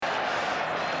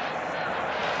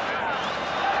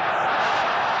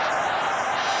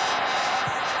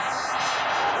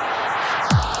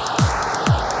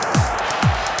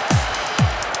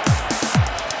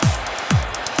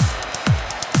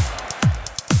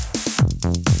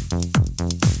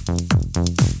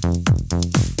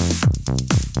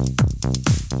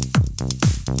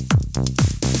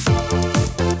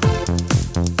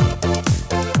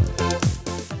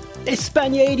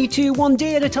Spania 82, one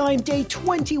day at a time, day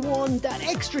 21, that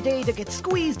extra day that gets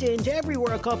squeezed into every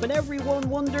World Cup and everyone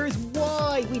wonders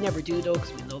why. We never do though,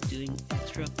 because we love doing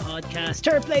extra podcasts.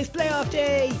 Third place playoff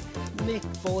day. Mick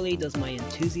Foley, does my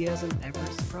enthusiasm ever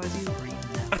surprise you? Or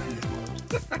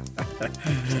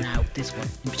even now, this one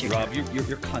in particular. Rob,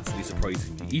 you're constantly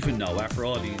surprising me. Even now, after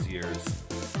all these years,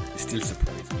 you still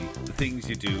surprise me. The things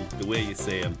you do, the way you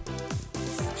say them.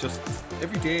 It's just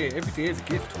every day is a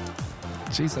gift.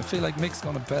 Jeez, I feel like Mick's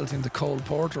going to belt into Cole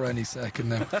Porter any second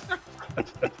now.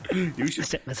 You should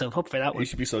set myself up for that one. You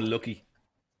should be so lucky.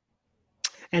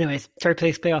 Anyways, third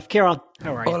place playoff. Kieran,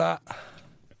 how are you? Hola.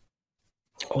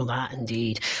 Hola,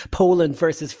 indeed. Poland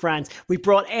versus France. We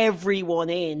brought everyone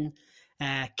in.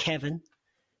 Kevin,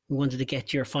 we wanted to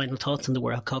get your final thoughts on the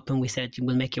World Cup, and we said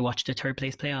we'll make you watch the third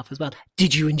place playoff as well.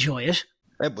 Did you enjoy it?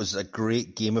 It was a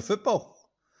great game of football.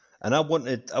 And I want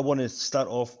to start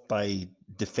off by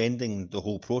defending the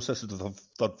whole process of the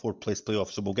third, fourth place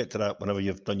playoff. So we'll get to that whenever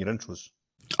you've done your intros.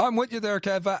 I'm with you there,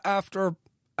 Kev.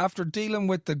 After dealing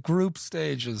with the group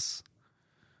stages,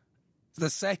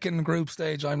 the second group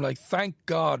stage, I'm like, thank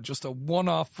God, just a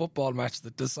one-off football match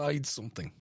that decides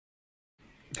something.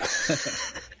 I'm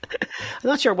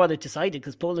not sure what it decided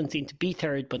because Poland seemed to be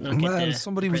third, but not get the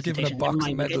somebody was given a box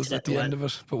of medals at the end of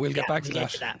it, but we'll get back to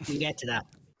that. We'll get to that.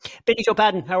 Billy Joe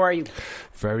Padden, how are you?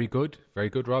 Very good,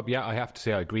 Rob. Yeah, I have to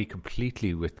say I agree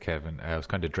completely with Kevin. I was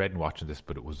kind of dreading watching this,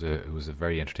 but it was a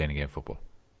very entertaining game of football.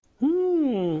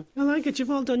 I like it.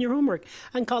 You've all done your homework.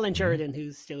 And Colin Sheridan,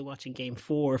 who's still watching Game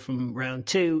 4 from round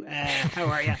 2. How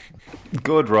are you?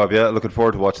 Good, Rob. Yeah, looking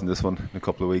forward to watching this one in a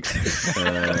couple of weeks.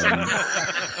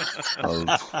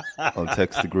 I'll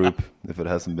text the group if it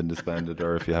hasn't been disbanded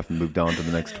or if you haven't moved on to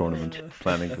the next tournament,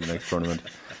 planning for the next tournament.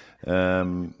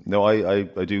 No,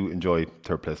 I do enjoy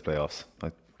third place playoffs.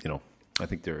 I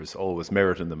think there's always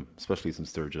merit in them, especially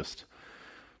since they're just,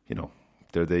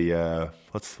 they're the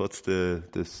what's the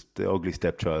ugly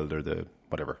stepchild or the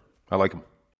whatever. I like them.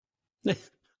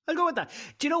 I'll go with that.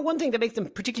 Do you know one thing that makes them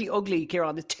particularly ugly,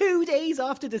 Kieran? The 2 days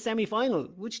after the semi-final,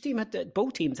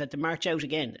 both teams had to march out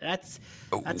again. That's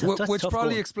which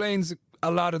probably going. Explains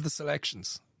a lot of the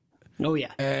selections. Oh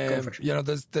yeah, go for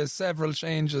it. There's several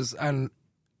changes, and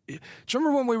do you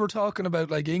remember when we were talking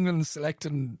about like England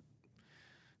selecting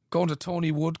going to Tony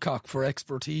Woodcock for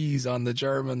expertise on the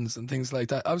Germans and things like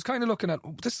that? I was kind of looking at,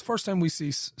 this is the first time we see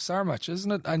Sarmach, isn't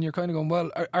it? And you're kind of going,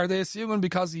 well, are they assuming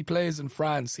because he plays in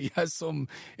France he has some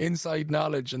inside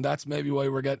knowledge and that's maybe why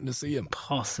we're getting to see him?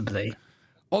 Possibly.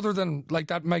 Other than like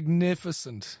that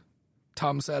magnificent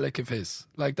Tom Selleck of his.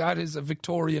 Like that is a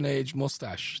Victorian age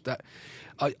moustache. That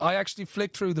I actually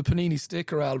flicked through the Panini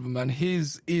sticker album and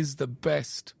his is the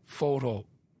best photo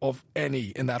of any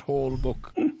in that whole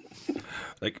book.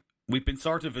 Like, we've been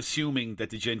sort of assuming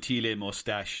that the Gentile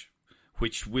moustache,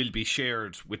 which will be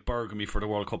shared with Bergamy for the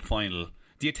World Cup final,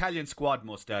 the Italian squad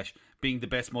moustache being the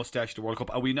best moustache of the World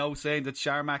Cup, are we now saying that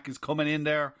Sarmach is coming in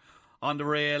there on the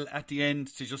rail at the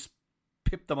end to just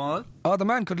pip them all? Oh, the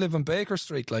man could live on Baker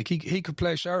Street. Like, he could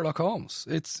play Sherlock Holmes.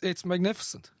 It's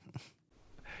magnificent.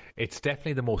 It's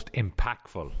definitely the most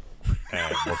impactful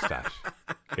moustache,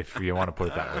 if you want to put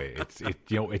it that way.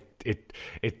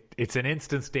 It's an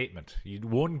instant statement.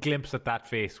 One glimpse at that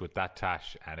face with that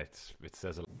tash, and it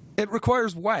says a lot. It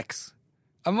requires wax.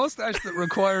 A moustache that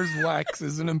requires wax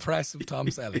is an impressive Tom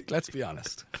Selleck. Let's be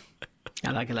honest.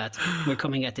 I like it, lads. We're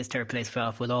coming at this third place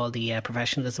playoff with all the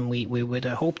professionalism we would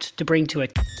have hoped to bring to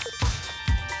it.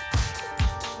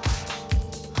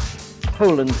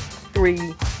 Poland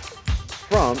 3,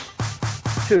 France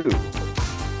 2.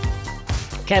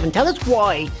 Kevin, tell us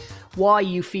why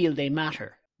you feel they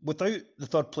matter. Without the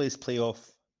third place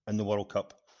playoff in the World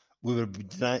Cup, we would be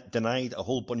denied a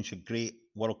whole bunch of great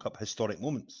World Cup historic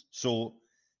moments. So,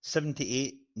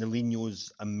 78,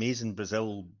 Nolino's amazing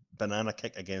Brazil banana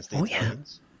kick against the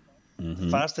Italians. Yeah. Mm-hmm.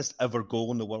 Fastest ever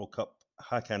goal in the World Cup,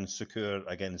 Hakan Şükür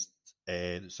against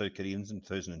the South Koreans in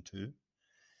 2002.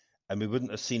 And we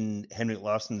wouldn't have seen Henrik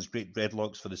Larsson's great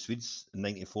dreadlocks for the Swedes in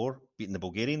 94, beating the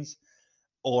Bulgarians.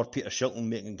 Or Peter Shilton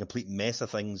making a complete mess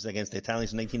of things against the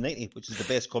Italians in 1990, which is the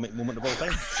best comic moment of all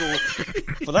time. So,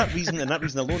 for that reason and that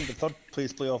reason alone, the third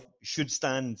place playoff should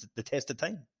stand the test of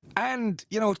time. And,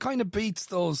 it kind of beats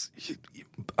those,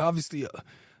 obviously,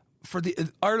 for the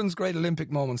Ireland's great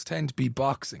Olympic moments tend to be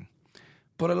boxing.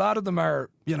 But a lot of them are,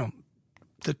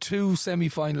 the two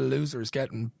semi-final losers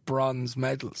getting bronze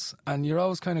medals. And you're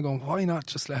always kind of going, why not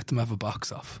just let them have a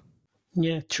box off?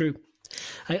 Yeah, true.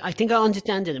 I think I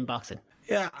understand it in boxing.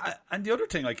 Yeah, and the other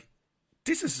thing, like,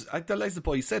 this is, as the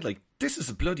boy said, like, this is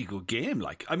a bloody good game.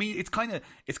 Like, I mean, it's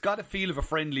got a feel of a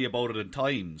friendly about it at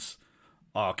times.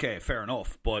 Okay, fair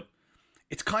enough. But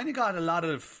it's kind of got a lot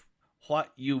of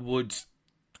what you would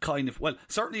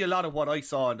certainly a lot of what I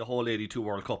saw in the whole 82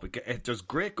 World Cup. There's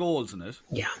great goals in it.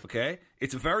 Yeah. Okay?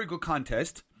 It's a very good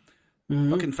contest.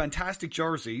 Fucking fantastic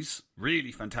jerseys.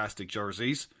 Really fantastic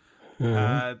jerseys.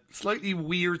 Slightly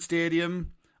weird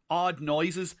stadium. Odd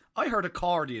noises. I heard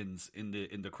accordions in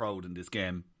the crowd in this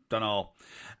game. Don't know.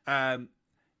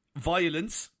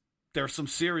 Violence. There's some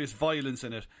serious violence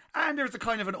in it. And there's a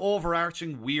kind of an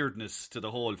overarching weirdness to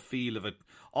the whole feel of it,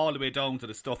 all the way down to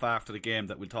the stuff after the game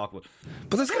that we'll talk about.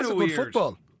 But there's also good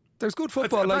football. There's good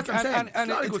football.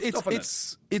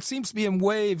 It seems to be in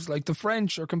waves. Like the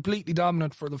French are completely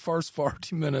dominant for the first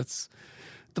 40 minutes.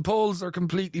 The Poles are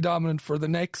completely dominant for the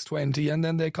next 20, and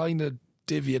then they kind of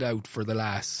divvy it out for the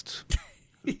last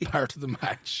part of the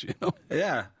match, you know?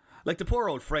 Yeah. Like the poor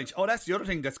old French. Oh, that's the other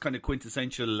thing that's kind of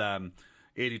quintessential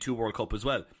 82 World Cup as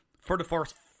well. For the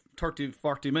first 30,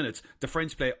 40 minutes, the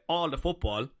French play all the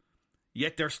football,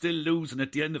 yet they're still losing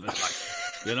at the end of it.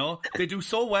 Like, you know? They do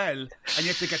so well, and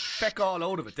yet they get feck all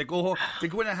out of it. They go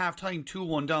in at half-time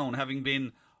 2-1 down, having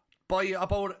been by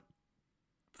about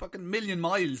fucking million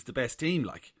miles the best team,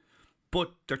 like.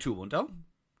 But they're 2-1 down.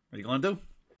 What are you going to do?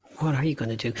 What are you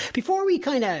going to do? Before we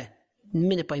kind of,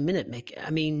 minute by minute, Mick, I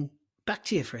mean, back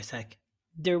to you for a sec.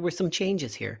 There were some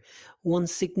changes here. One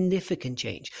significant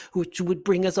change, which would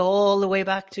bring us all the way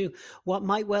back to what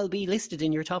might well be listed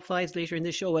in your top fives later in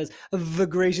this show as the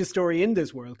greatest story in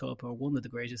this World Cup, or one of the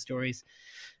greatest stories.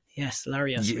 Yes,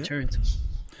 Larios returns.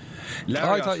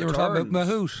 I thought you were talking about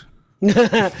Mahout.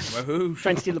 Mahout.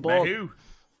 Trying to steal the ball.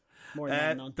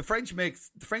 Mahout. The French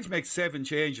make 7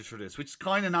 changes for this, which is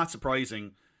kind of not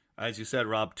surprising, as you said,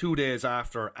 Rob. 2 days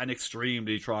after an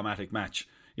extremely traumatic match.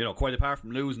 You know, quite apart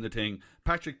from losing the thing,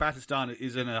 Patrick Battiston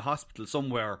is in a hospital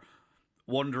somewhere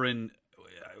wondering,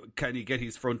 can he get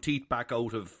his front teeth back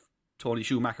out of Tony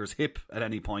Schumacher's hip at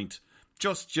any point?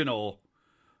 Just, you know,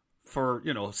 for,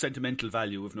 you know, sentimental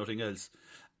value, if nothing else.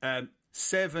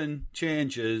 7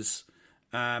 changes.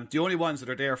 The only ones that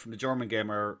are there from the German game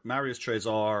are Marius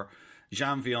Trésor,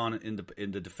 Jean Vion in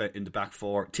the back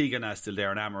four, Tigana still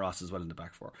there, and Amoros as well in the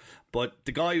back four. But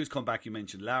the guy who's come back, you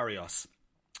mentioned, Larios,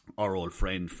 our old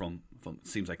friend from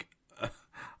seems like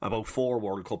about 4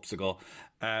 World Cups ago.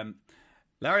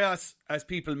 Larios, as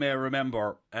people may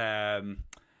remember,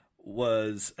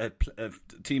 was a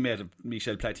teammate of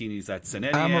Michel Platini's at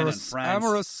Saint-Étienne in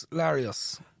France.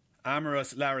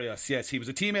 Amoros Larios, yes. He was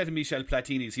a teammate of Michel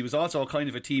Platini's. He was also kind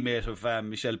of a teammate of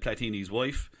Michel Platini's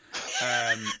wife.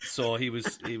 So he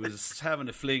was having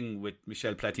a fling with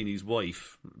Michel Platini's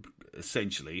wife,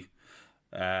 essentially.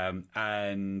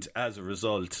 And as a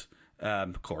result,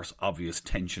 of course, obvious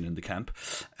tension in the camp.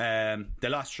 They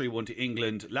lost 3-1 to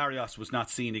England. Larios was not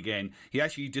seen again. He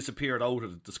actually disappeared out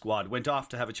of the squad, went off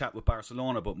to have a chat with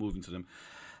Barcelona about moving to them,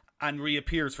 and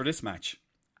reappears for this match.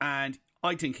 And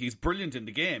I think he's brilliant in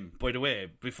the game, by the way,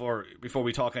 before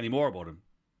we talk any more about him.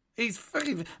 He's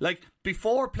fucking, like,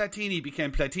 before Platini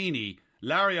became Platini,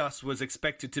 Larios was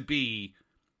expected to be,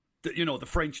 the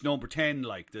French number 10,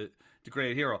 like, the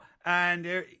great hero. And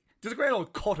there's a great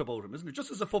old cut about him, isn't there? Just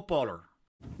as a footballer.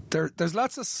 There's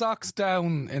lots of socks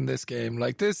down in this game.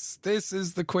 Like, this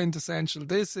is the quintessential.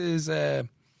 This is the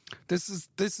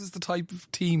type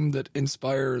of team that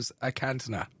inspires a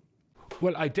Cantona.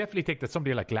 Well, I definitely think that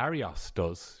somebody like Larios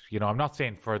does. You know, I'm not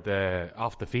saying for the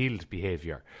off-the-field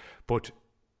behaviour, but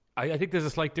I think there's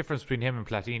a slight difference between him and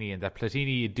Platini, in that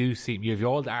Platini, you have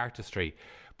all the artistry,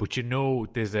 but you know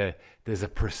there's a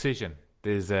precision.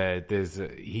 He's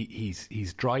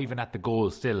driving at the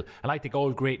goal still. And I think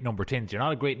all great number 10s, you're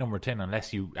not a great number 10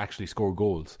 unless you actually score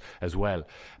goals as well.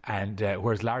 And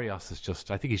whereas Larios is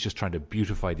I think he's just trying to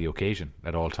beautify the occasion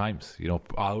at all times, you know,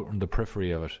 out on the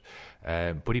periphery of it.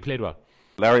 But he played well.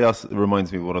 Larios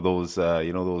reminds me of one of those,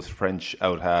 those French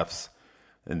out-halves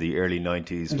in the early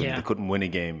 90s when they couldn't win a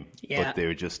game, but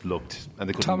they just looked, and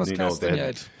they couldn't. Thomas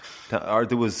Castagnette. Or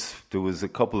there was a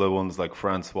couple of ones like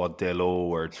Francois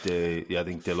Delot I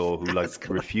think Delot,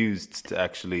 who refused to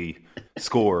actually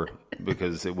score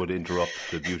because it would interrupt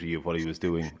the beauty of what he was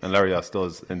doing, and Larios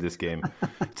does in this game.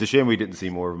 It's a shame we didn't see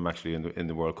more of him actually in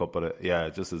the World Cup, but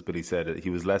just as Billy said,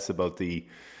 he was less about the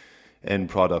end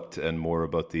product and more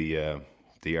about the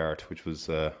art, which was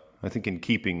I think in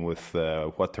keeping with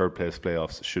what third place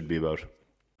playoffs should be about.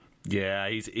 Yeah,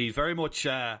 he's very much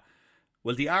the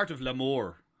art of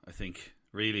l'amour, I think,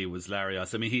 really was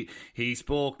Larios. I mean, he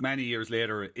spoke many years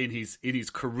later in his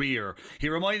career. He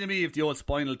reminded me of the old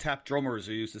Spinal Tap drummers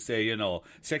who used to say, you know,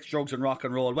 sex, drugs and rock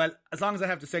and roll. Well, as long as I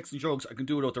have the sex and drugs, I can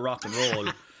do it without the rock and roll.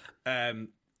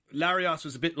 Larios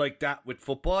was a bit like that with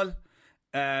football.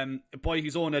 by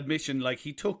his own admission, like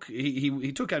he took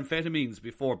amphetamines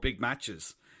before big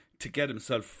matches to get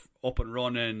himself up and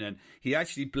running, and he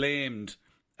actually blamed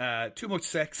too much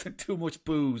sex and too much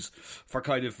booze for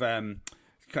kind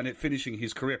of finishing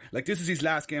his career. Like, this is his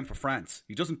last game for France.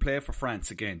 He doesn't play for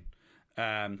France again.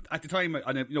 At the time,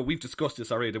 and we've discussed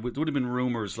this already. There would have been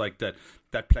rumours like that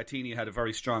Platini had a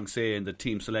very strong say in the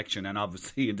team selection, and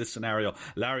obviously in this scenario,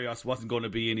 Larios wasn't going to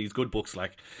be in his good books,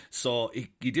 so he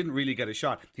didn't really get a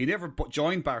shot. He never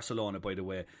joined Barcelona, by the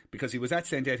way, because he was at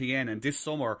Saint Etienne, and this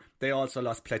summer they also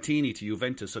lost Platini to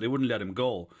Juventus, so they wouldn't let him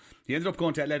go. He ended up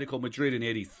going to Atletico Madrid in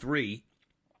 '83.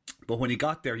 But when he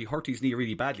got there, he hurt his knee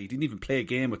really badly. He didn't even play a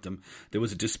game with them. There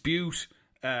was a dispute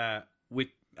with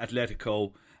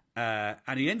Atletico.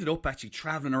 And he ended up actually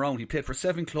travelling around. He played for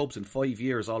 7 clubs in 5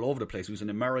 years all over the place. He was in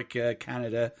America,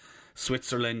 Canada,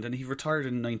 Switzerland, and he retired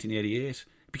in 1988.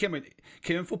 Became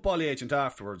a football agent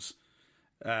afterwards,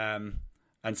 and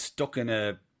stuck in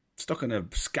a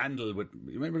scandal with.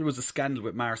 Remember, there was a scandal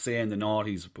with Marseille in the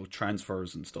noughties about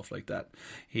transfers and stuff like that.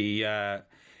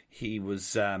 He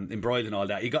was embroiled in all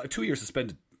that. He got a 2-year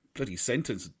suspended bloody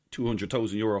sentence,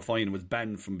 €200,000 fine, and was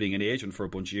banned from being an agent for a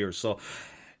bunch of years. So,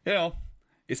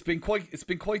 It's been quite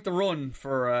the run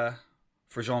for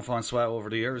Jean-Francois over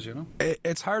the years,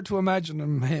 It's hard to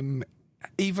imagine him,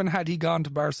 even had he gone to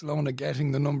Barcelona,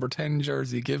 getting the number 10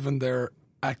 jersey given their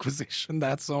acquisition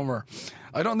that summer.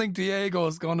 I don't think Diego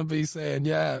is going to be saying,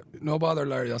 yeah, no bother,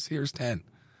 Larios, here's 10.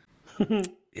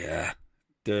 Yeah.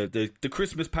 The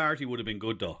Christmas party would have been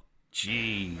good, though.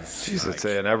 Jeez. I'd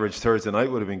say an average Thursday night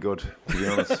would have been good, to be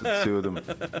honest, with the two of them.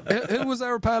 Who was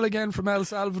our pal again from El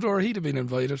Salvador? He'd have been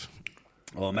invited.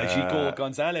 Oh, Magico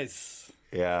Gonzalez.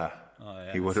 Yeah.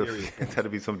 He would have.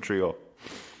 That'd be some trio.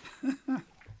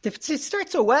 It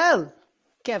starts so well,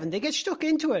 Kevin. They get stuck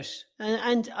into it,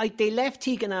 and they left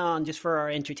Tigana on just for our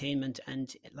entertainment.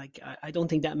 And I don't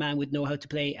think that man would know how to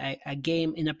play a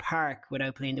game in a park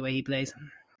without playing the way he plays.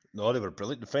 No, they were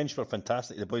brilliant. The French were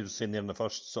fantastic. The boys were saying there in the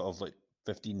first sort of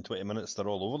 15, 20 minutes, they're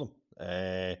all over them.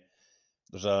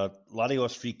 There's a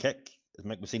Larios free kick. As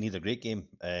Mick was saying, he's a great game.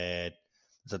 There's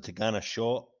a Tigana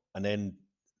shot, and then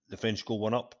the French go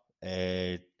one up.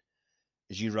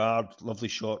 Girard, lovely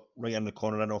shot, right in the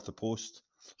corner, in off the post.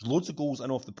 There's loads of goals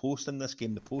in off the post in this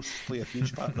game. The posts play a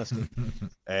huge part in this game.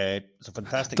 It's a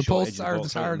fantastic the shot. The posts are the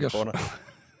target.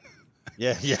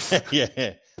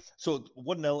 Yeah. So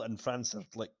 1-0 and France are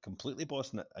completely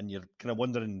bossing it, and you're kind of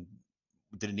wondering,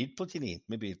 did they need Platini?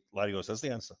 Maybe Larios is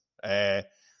the answer.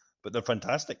 But they're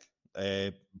fantastic.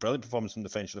 Brilliant performance from the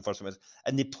French in the first minute.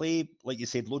 And they play, like you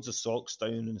said, loads of socks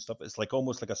down and stuff. It's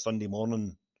almost like a Sunday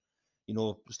morning,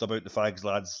 just about the fags,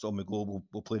 lads, on the go,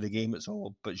 we'll play the game. It's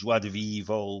all but joie de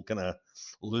vivre, all kind of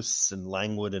loose and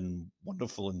languid and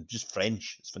wonderful and just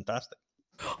French. It's fantastic.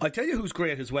 I'll tell you who's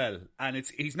great as well, and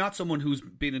he's not someone who's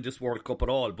been in this World Cup at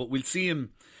all, but we'll see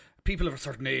him. People of a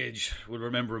certain age will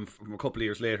remember him from a couple of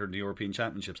years later in the European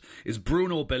Championships. Is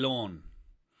Bruno Bellon.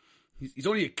 He's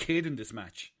only a kid in this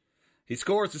match. He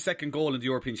scores the second goal in the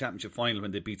European Championship final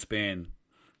when they beat Spain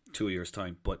 2 years'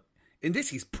 time. But in this,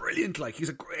 he's brilliant. He's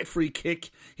a great free kick.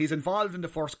 He's involved in the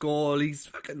first goal. He's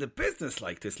fucking the business,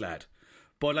 this lad.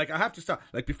 But, I have to stop.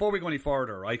 Before we go any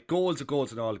further, right? Goals are goals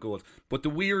and all goals. But the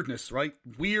weirdness, right?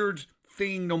 Weird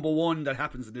thing number one that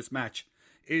happens in this match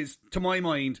is, to my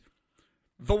mind,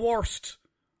 the worst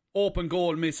open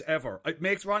goal miss ever. It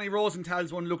makes Ronnie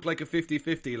Rosenthal's one look like a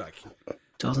 50-50,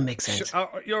 Doesn't make sense.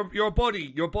 Your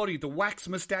buddy, the wax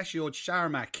mustachioed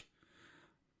Sharmak,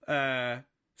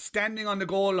 standing on the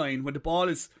goal line when the ball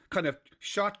is kind of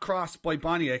shot cross by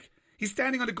Boniek. He's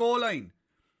standing on the goal line.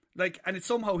 And it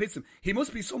somehow hits him. He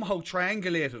must be somehow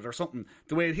triangulated or something.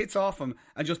 The way it hits off him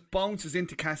and just bounces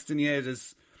into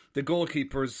Castaneda's, the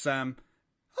goalkeeper's. How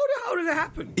did it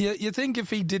happen? You think if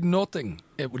he did nothing,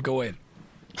 it would go in.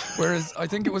 Whereas I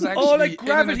think it was actually in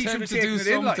an attempt to do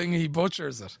something, he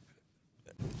butchers it.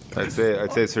 I'd say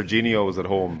Serginho was at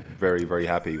home very, very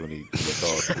happy when he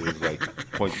saw it. He was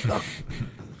pointing up.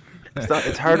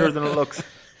 It's harder than it looks.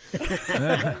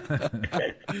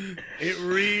 It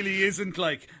really isn't.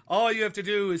 All you have to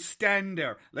do is stand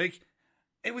there.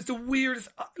 It was the weirdest,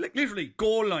 literally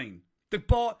goal line. The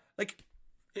ball,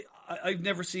 I've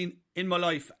never seen in my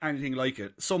life anything like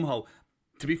it. Somehow,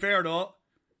 to be fair though,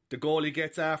 the goal he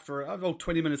gets after about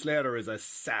 20 minutes later is a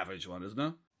savage one, isn't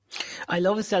it? I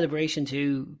love his celebration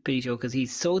too, Billy Joe, because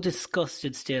he's so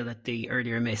disgusted still at the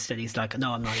earlier miss that he's like,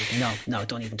 no, I'm not even, no,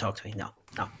 don't even talk to me, no.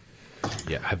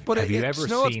 Yeah, have you ever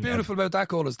seen? What's beautiful about that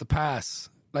goal is the pass.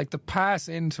 The pass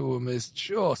into him is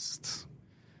just.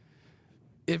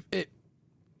 If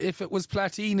it was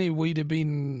Platini, we'd have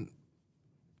been,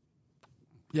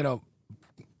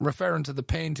 referring to the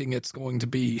painting it's going to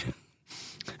be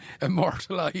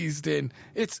immortalised in.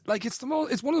 It's one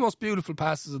of the most beautiful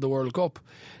passes of the World Cup.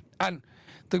 And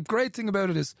the great thing about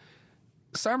it is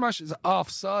Sarmash is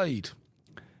offside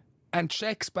and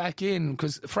checks back in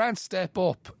because France step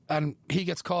up and he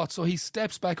gets caught, so he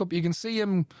steps back up. You can see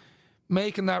him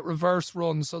making that reverse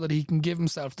run so that he can give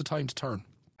himself the time to turn.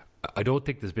 I don't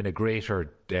think there's been a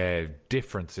greater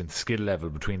difference in skill level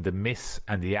between the miss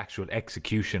and the actual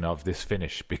execution of this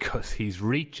finish, because he's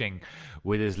reaching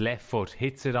with his left foot,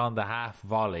 hits it on the half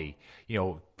volley,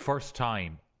 first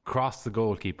time, cross the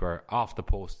goalkeeper, off the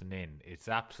post and in. It's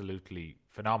absolutely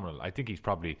phenomenal. I think he's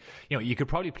probably, you could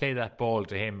probably play that ball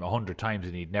to him 100 times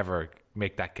and he'd never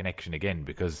make that connection again,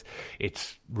 because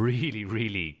it's really,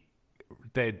 really,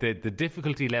 the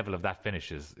difficulty level of that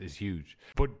finish is huge.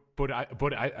 But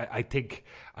I think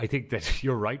that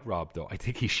you're right, Rob, though. I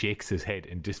think he shakes his head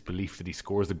in disbelief that he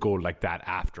scores a goal like that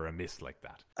after a miss like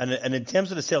that. And in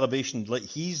terms of the celebration, like,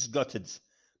 he's gutted,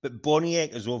 but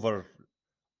Boniek is over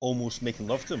almost making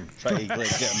love to him, trying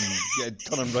to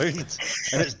turn him round.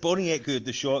 And it's Boniek who had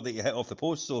the shot that you hit off the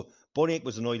post, so Boniek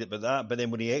was annoyed about that, but then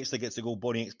when he actually gets the goal,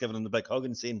 Boniek's giving him the big hug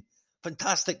and saying,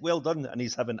 fantastic, well done, and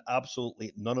he's having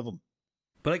absolutely none of them.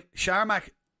 But like Sharmak,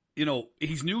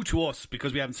 he's new to us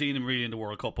because we haven't seen him really in the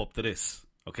World Cup up to this.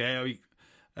 Okay,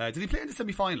 did he play in the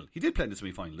semi-final? He did play in the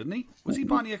semi-final, didn't he? Was he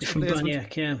Boniek's replacement?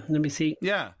 Boniek, yeah. Let me see.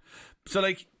 Yeah. So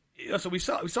so we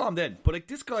saw him then. But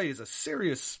this guy is a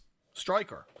serious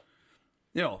striker.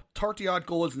 30-odd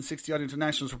goals and 60-odd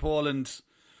internationals for Poland.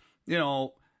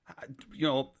 What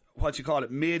you call it?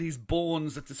 Made his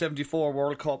bones at the 74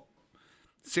 World Cup.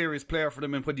 Serious player for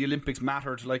them, and when the Olympics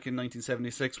mattered, like in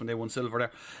 1976 when they won silver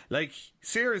there. Like,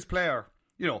 serious player,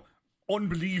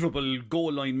 unbelievable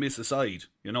goal line miss aside,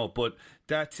 but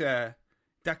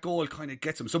that goal kind of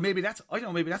gets him. So maybe that's why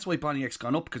Boniek's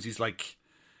gone up, because he's like,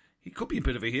 he could be a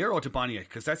bit of a hero to Boniek,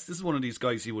 because this is one of these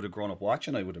guys he would have grown up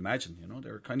watching, I would imagine.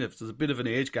 There's a bit of an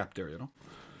age gap there,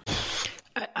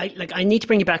 I need to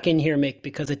bring you back in here, Mick,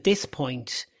 because at this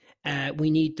point, we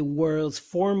need the world's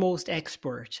foremost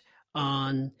expert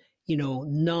on,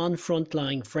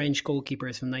 non-frontline French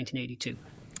goalkeepers from 1982.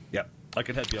 Yeah, I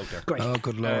can help you out there. Great. Oh,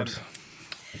 good Lord.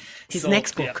 His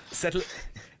next book. Yeah,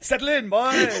 settle in,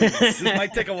 boys. This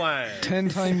might take a while. 10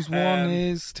 times 1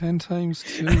 is 10 times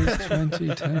 2 is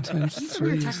 20. 10 times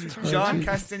 3 is 30. Jean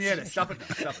Castaneda, stop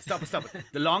it.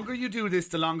 The longer you do this,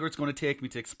 the longer it's going to take me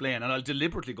to explain, and I'll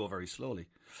deliberately go very slowly.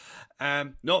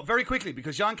 No, very quickly,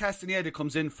 because Jean Castaneda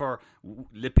comes in for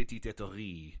Le Petit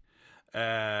Ettori,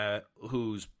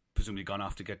 who's presumably gone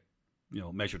off to get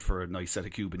measured for a nice set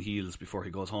of Cuban heels before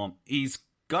he goes home. He's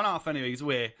gone off anyway, he's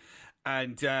away,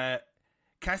 and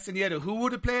Castaneda, who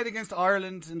would have played against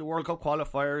Ireland in the World Cup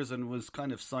qualifiers and was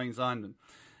kind of signs on, and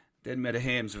then made a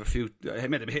hames of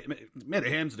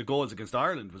the goals against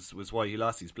Ireland was why he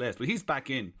lost his place, but he's back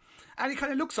in and he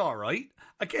kind of looks alright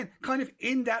again, kind of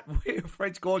in that way of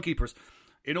French goalkeepers,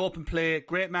 in open play,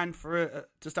 great man for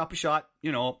to stop a shot,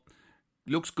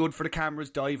 looks good for the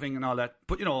cameras, diving and all that.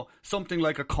 But, something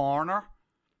like a corner,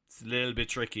 it's a little bit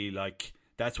tricky. Like,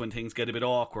 that's when things get a bit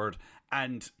awkward.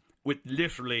 And with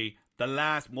literally the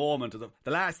last moment,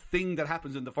 the last thing that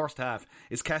happens in the first half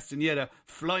is Castaneda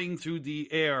flying through the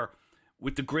air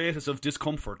with the greatest of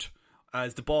discomfort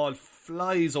as the ball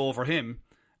flies over him.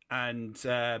 And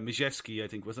Majewski, I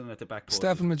think, wasn't it, at the back post?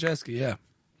 Stefan Majewski, yeah.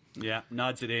 Yeah,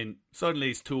 nods it in. Suddenly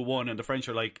it's 2-1 and the French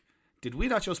are like, did we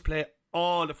not just play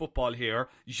all the football here?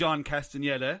 Jean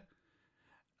Castaneda.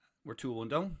 We're 2-1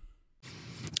 down.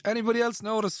 Anybody else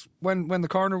notice when the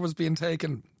corner was being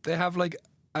taken, they have like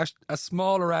a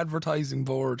smaller advertising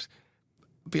board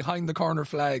behind the corner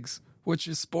flags, which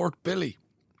is Sport Billy.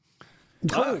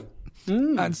 Oh.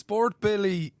 And Sport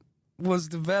Billy was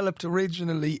developed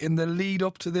originally in the lead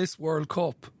up to this World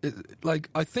Cup.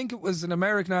 I think it was an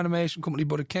American animation company,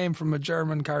 but it came from a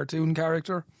German cartoon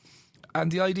character. And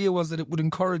the idea was that it would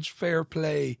encourage fair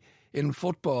play in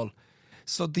football.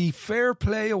 So the Fair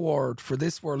Play Award for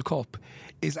this World Cup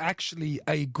is actually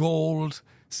a gold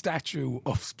statue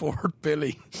of Sport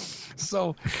Billy.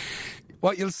 So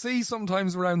what you'll see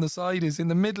sometimes around the side is in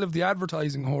the middle of the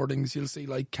advertising hoardings, you'll see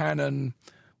like Canon,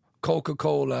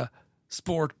 Coca-Cola,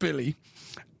 Sport Billy.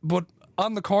 But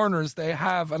on the corners, they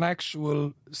have an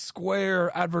actual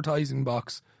square advertising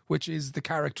box, which is the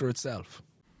character itself.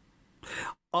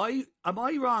 Am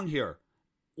I wrong here?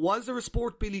 Was there a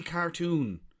Sport Billy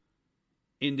cartoon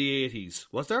in the 80s?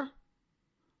 Was there?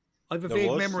 I have a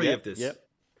vague memory of this. Yep.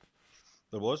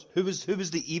 There was. Who was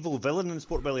the evil villain in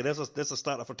Sport Billy? There's a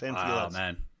starter for 10 for you lads.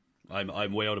 Man,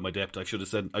 I'm way out of my depth. I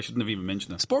shouldn't have even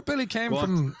mentioned it. Sport Billy came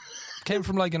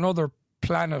from like another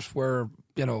planet where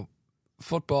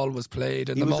football was played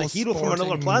in He the was most a hero from another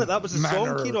sporting planet. That was the song,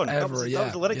 manner Kieran. That ever, was yeah,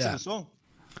 the lyrics yeah. of the song.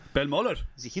 Bill Mullett.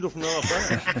 He's a hero from another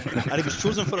planet. And he was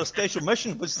chosen for a special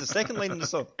mission, which is the second line in the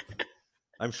song.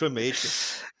 I'm showing my age.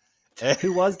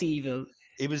 Who was the evil?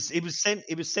 He was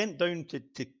sent down to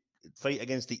fight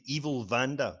against the evil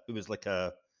Vanda, who was like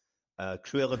a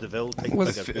Cruella de Vil type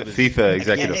Was figure. FIFA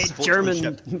executive. German.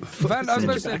 I was going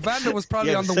to say Vanda was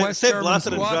probably on the West Sepp German Blatter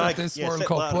and squad drag. at this Yeah, World Sepp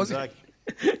Cup, Blatter was and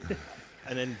he? drag.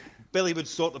 And then Billy would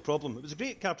sort the problem. It was a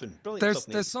great captain. Brilliant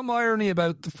There's some irony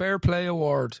about the Fair Play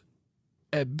Award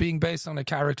being based on a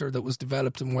character that was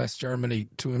developed in West Germany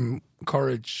to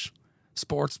encourage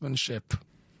sportsmanship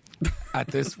at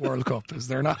this World Cup. Is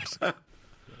there not?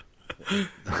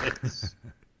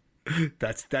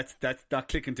 That's not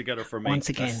clicking together for me. Once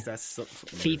again, that's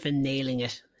FIFA nailing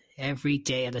it every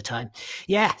day at a time.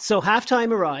 Yeah, so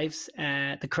halftime arrives.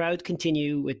 The crowd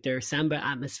continue with their samba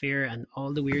atmosphere and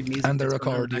all the weird music And their that's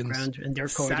going on in the accordions. background, and their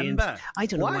accordions. Samba. I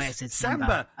don't know What? why I said samba.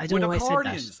 Samba I don't with know why I said that.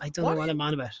 accordions. I don't know what I'm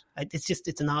on about.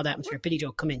 It's an odd atmosphere. Billy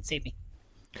Joe, come in, save me.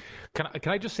 Can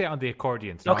I just say on the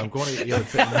accordions? Now, Okay. I'm going to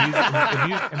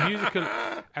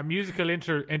a musical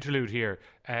interlude here.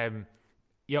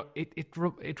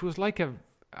 It was like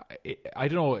I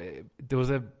don't know. There was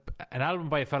an album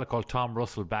by a fella called Tom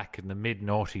Russell back in the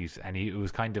mid-noughties, and it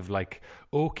was kind of like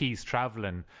Okies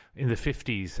traveling in the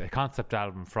 50s, a concept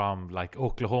album from like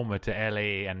Oklahoma to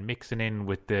LA and mixing in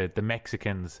with the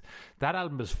Mexicans. That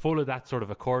album is full of that sort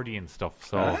of accordion stuff.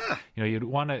 So you'd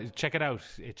want to check it out.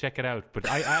 But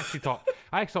I actually thought,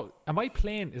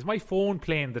 is my phone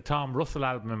playing the Tom Russell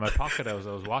album in my pocket as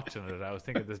I was watching it? I was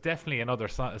thinking there's definitely another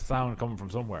sound coming from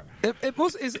somewhere. It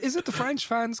must. Is it the French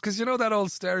fans? Because you know that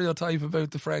old stereotype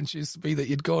about the French used to be that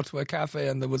you'd go to a cafe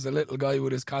and there was a little guy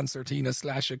with his concertina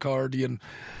 / accordion,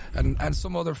 and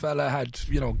some other fella had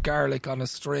garlic on a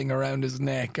string around his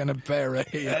neck and a beret.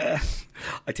 I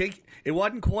think it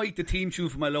wasn't quite the team tune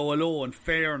from Hello Hello. In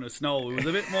fairness, no, it was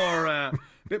a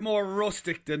bit more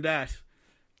rustic than that.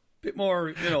 Bit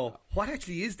more, what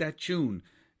actually is that tune?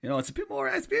 It's a bit more.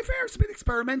 It's a bit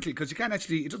experimental because you can't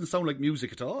actually. It doesn't sound like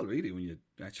music at all, really, when you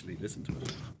actually listen to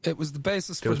it. It was the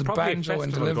basis There for was the probably banjo a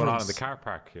and festival going on in deliverance. the car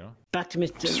park, Back to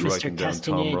Just Mr. writing down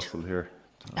Tom Castagnade. Russell here.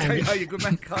 How you good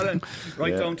man, Colin?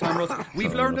 Right down Tom Russell.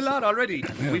 We've learned a lot already.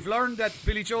 We've learned that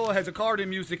Billy Joe has accordion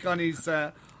music on his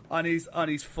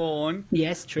phone.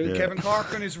 Yes, true. Kevin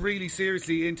Corcoran is really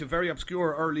seriously into very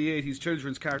obscure early 80s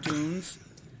children's cartoons.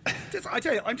 I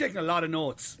tell you, I'm taking a lot of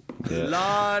notes.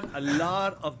 Yeah. A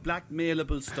lot of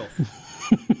blackmailable stuff.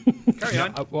 Carry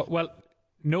on.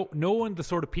 Knowing the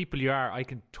sort of people you are, I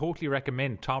can totally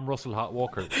recommend Tom Russell Hot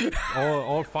Walker.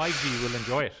 all 5 of you will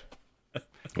enjoy it.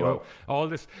 All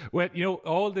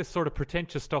this sort of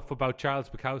pretentious stuff about Charles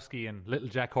Bukowski and Little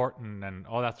Jack Horton and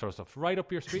all that sort of stuff, right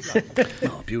up your street line.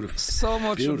 Oh, beautiful. So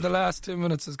much of the last 2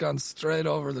 minutes has gone straight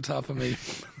over the top of me.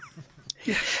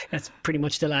 That's pretty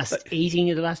much the last 18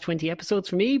 of the last 20 episodes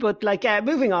for me. But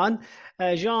moving on,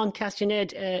 Jean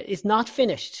Castagnade is not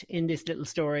finished in this little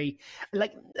story.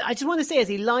 I just want to say, as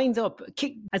he lines up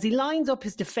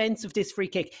his defence of this free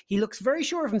kick, he looks very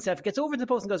sure of himself. He gets over to the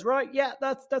post and goes, right, yeah,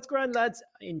 that's grand, lads,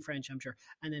 in French, I'm sure,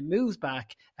 and then moves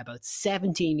back about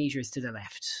 17 metres to the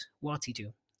left. What's he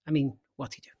do?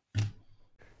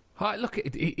 Look,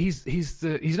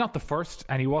 he's not the first,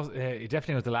 and he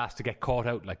definitely was the last to get caught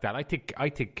out like that. I think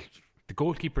the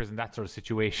goalkeepers in that sort of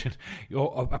situation,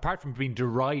 apart from being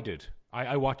derided,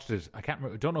 I watched it. I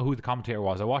don't know who the commentator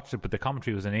was. I watched it, but the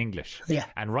commentary was in English. Yeah.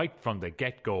 And right from the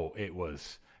get-go, it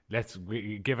was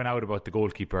giving out about the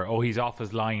goalkeeper. Oh, he's off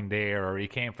his line there, or he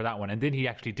came for that one, and then he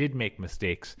actually did make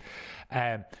mistakes.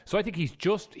 So I think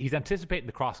he's anticipating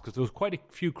the cross, because there was quite a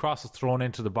few crosses thrown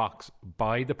into the box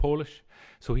by the Polish.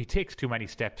 So he takes too many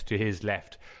steps to his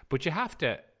left. But you have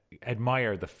to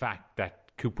admire the fact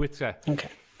that Kubica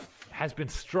has been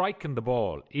striking the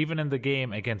ball, even in the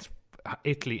game against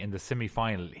Italy in the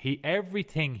semi-final.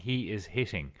 Everything he is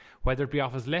hitting, whether it be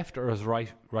off his left or his right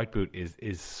boot,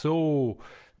 is so,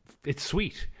 it's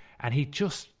sweet, and he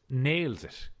just nails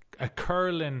it. A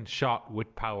curling shot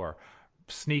with power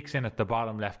sneaks in at the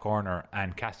bottom left corner,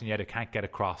 and Castagneda can't get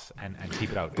across and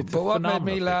keep it out. But what made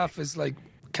me laugh is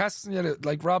Castagneda,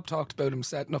 like Rob talked about him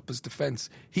setting up his defence.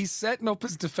 He's setting up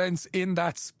his defence in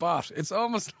that spot. It's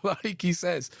almost like he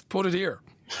says, put it here.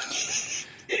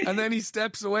 And then he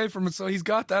steps away from it, so he's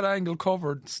got that angle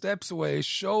covered, steps away,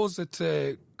 shows it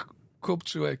to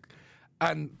Kupchak,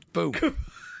 and boom.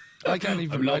 I don't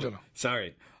know.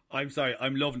 I'm sorry.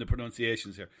 I'm loving the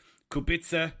pronunciations here.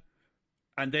 Kubica,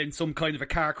 and then some kind of a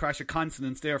car crash of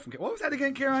consonants there from... What was that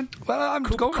again, Kieran? Well, I'm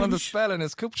going on the spelling.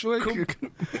 It's Kupchwik.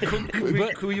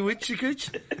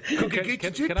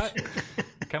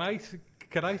 Can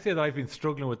I say that I've been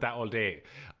struggling with that all day?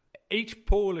 Each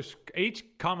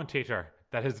commentator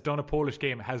that has done a Polish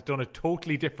game has done it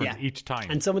totally different each time.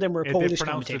 And some of them were Polish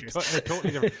commentators.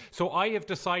 Totally different. So I have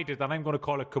decided that I'm going to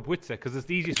call it Kubwitsa because it's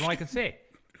the easiest one I can say.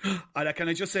 And can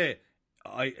I just say,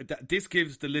 this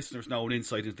gives the listeners now an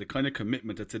insight into the kind of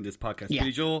commitment that's in this podcast.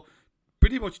 Billy Joe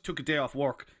pretty much took a day off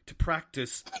work to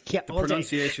practice the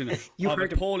pronunciation of a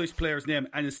Polish player's name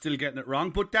and is still getting it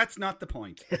wrong. But that's not the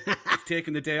point. It's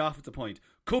taking the day off at the point.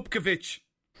 Kupkovic.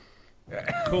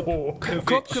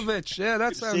 Kupkovic. Yeah,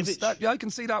 that sounds... I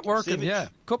can see that working, yeah.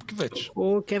 Kupkovic.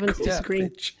 Oh, Kevin's disagreeing.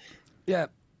 Yeah.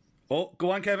 Oh, go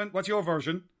on, Kevin. What's your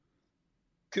version?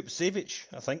 Kupcevic,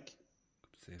 I think.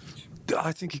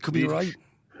 I think he could be right.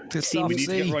 We need to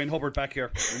get Ryan Hubbard back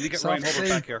here.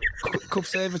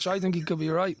 Kupcevic, I think he could be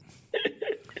right.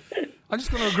 I'm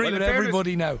just going to agree with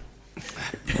everybody now.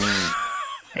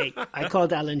 Hey, I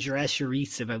called Alan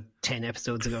Jurez about 10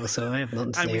 episodes ago, so I have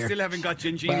nothing to say. And we still haven't got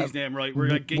Gengini's name right. We're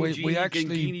like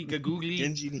Gengini,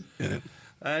 Gagoogly.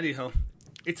 Anyhow,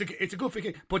 it's a good free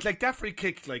kick. But like that free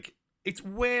kick, like it's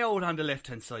way out on the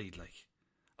left-hand side. Like,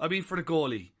 I mean, for the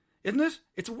goalie, isn't it?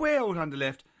 It's way out on the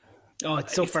left. Oh,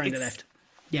 it's so far on the left.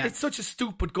 Yeah, it's such a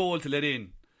stupid goal to let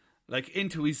in, like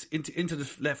into the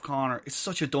left corner. It's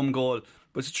such a dumb goal.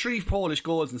 But it's 3 Polish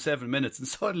goals in 7 minutes, and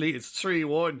suddenly it's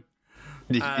 3-1.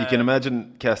 You can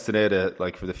imagine Castaneda,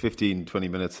 like for the 15-20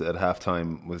 minutes at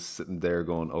halftime, was sitting there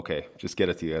going, okay, just get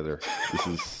it together. This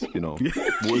is,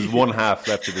 there's one half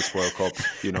left of this World Cup,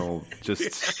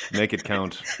 just make it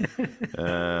count.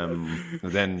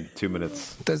 Then 2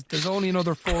 minutes. There's only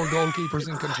another 4 goalkeepers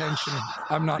in contention.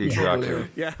 I'm not in trouble here.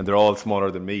 Yeah. And they're all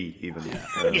smaller than me, even. So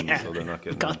they're not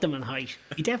getting got them in height.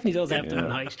 He definitely does have them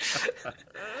in height.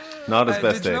 Not his best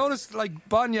day. Did you day. notice, like,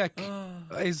 Boniek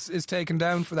is taken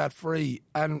down for that free,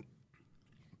 and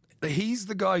he's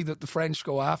the guy that the French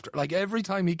go after. Like, every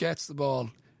time he gets the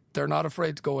ball, they're not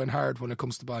afraid to go in hard when it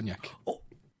comes to Boniek.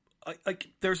 Like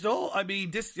I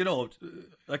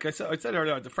said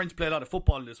earlier, the French play a lot of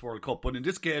football in this World Cup, but in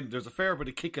this game, there's a fair bit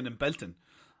of kicking and belting.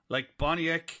 Like,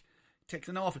 Boniek takes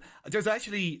an off. There's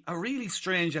actually a really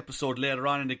strange episode later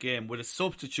on in the game with a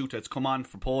substitute that's come on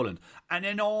for Poland. An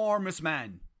enormous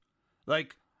man.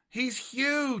 Like, he's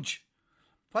huge.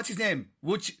 What's his name?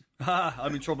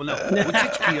 I'm in trouble now.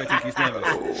 Wojcicki, I think his name is.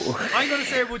 I'm going to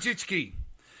say Wojcicki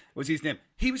was his name.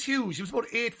 He was huge. He was about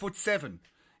 8'7".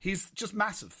 He's just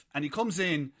massive. And he comes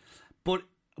in, but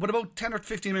about 10 or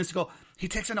 15 minutes ago, he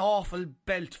takes an awful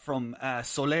belt from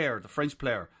Soler, the French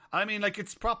player. I mean, like,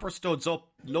 it's proper studs up,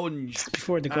 lunge.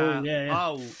 Before the goal,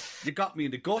 Oh, you got me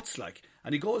in the guts, like.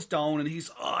 And he goes down and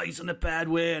he's in a bad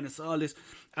way and it's all this.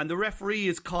 And the referee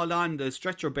is called on the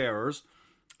stretcher bearers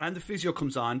and the physio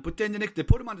comes on. But then they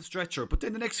put him on the stretcher. But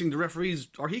then the next thing, the referees,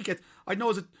 or he gets, I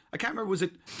know, I can't remember, was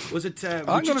it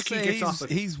I'm going to say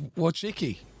he's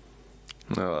Wojcicki.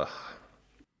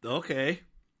 Okay.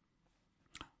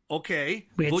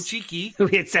 Wojcicki.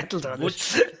 We had settled on it.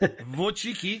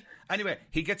 Wojcicki. Anyway,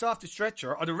 he gets off the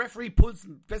stretcher, or the referee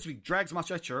basically drags him off the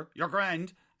stretcher, you're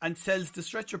grand, and tells the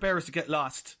stretcher bearers to get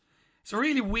lost. It's a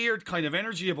really weird kind of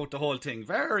energy about the whole thing.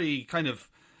 Very kind of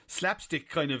slapstick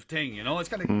kind of thing, It's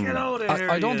kind of, get out of here.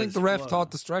 I don't think the ref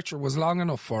thought the stretcher was long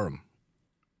enough for him.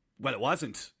 Well, it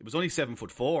wasn't. It was only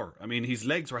 7'4". I mean, his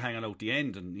legs were hanging out the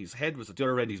end, and his head was at the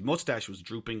other end. His moustache was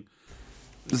drooping.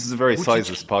 This is a very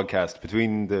sizeless podcast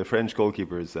between the French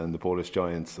goalkeepers and the Polish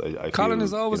giants. Colin feel,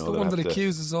 is always the one that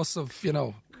accuses us of,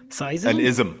 Sizeism? An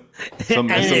ism. Some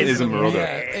ism or other.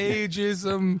 Yeah,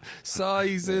 ageism,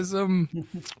 sizeism,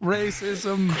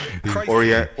 racism,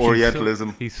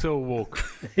 Orientalism. He's so woke.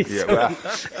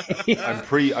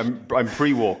 I'm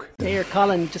pre woke. Here,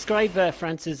 Colin, describe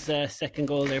France's second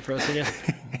goal there for us, will you?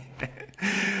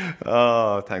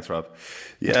 Oh, thanks, Rob.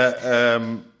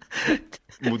 Yeah.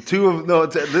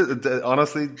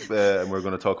 Honestly, we're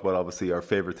going to talk about obviously our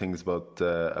favourite things about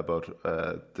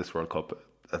this World Cup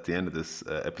at the end of this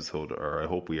episode, or I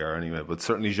hope we are anyway. But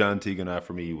certainly Jean Tigana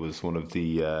for me was one of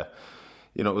the,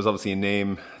 it was obviously a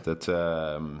name that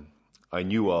I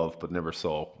knew of but never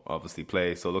saw obviously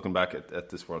play. So looking back at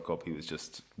this World Cup, he was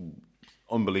just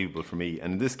unbelievable for me,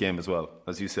 and in this game as well,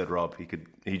 as you said, Rob,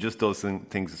 he just does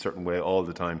things a certain way all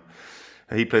the time.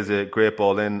 He plays a great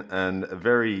ball in, and a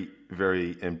very,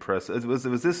 very impressive. Was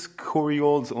this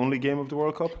Coriol's only game of the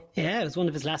World Cup? Yeah, it was one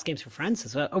of his last games for France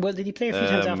as well. Oh, well, did he play a few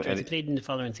times after? He played in the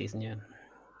following season, yeah.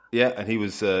 Yeah, and he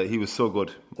was so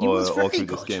good all through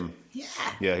this game.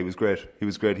 Yeah, he was great.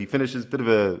 He finishes a bit of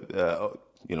a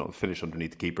finish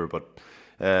underneath the keeper. But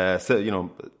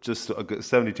just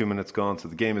 72 minutes gone, so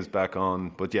the game is back on.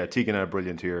 But yeah, Tegan are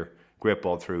brilliant here. Great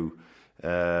ball through.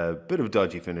 Bit of a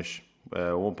dodgy finish.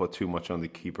 Won't put too much on the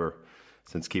keeper,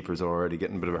 since keepers are already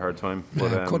getting a bit of a hard time.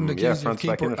 But couldn't accuse you of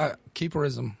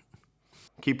keeperism.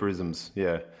 Keeperisms,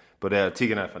 yeah. But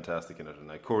Tegan are fantastic in it,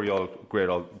 and Corey all great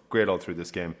all through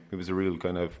this game. It was a real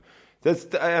kind of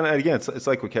and again, it's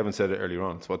like what Kevin said earlier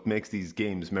on. It's what makes these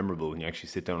games memorable when you actually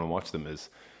sit down and watch them. Is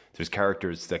there's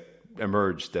characters that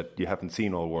emerge that you haven't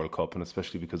seen all World Cup, and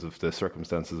especially because of the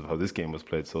circumstances of how this game was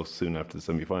played so soon after the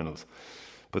semi-finals.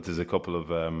 But there's a couple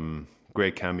of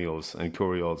great cameos, and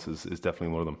Curios is definitely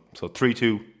one of them. So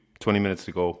 3-2, 20 minutes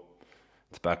to go.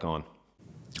 It's back on.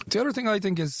 The other thing I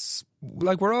think is,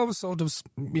 we're always sort of,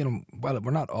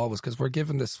 we're not always, because we're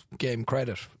giving this game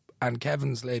credit, and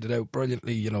Kevin's laid it out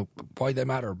brilliantly, why they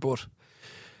matter, but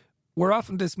we're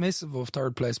often dismissive of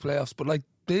third place playoffs, but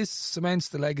this cements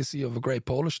the legacy of a great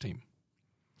Polish team.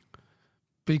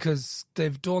 Because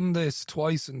they've done this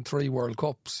twice in 3 World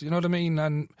Cups, you know what I mean?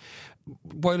 And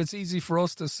while it's easy for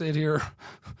us to sit here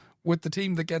with the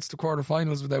team that gets to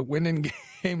quarterfinals without winning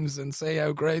games and say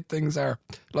how great things are,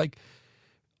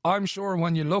 I'm sure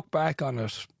when you look back on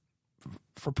it,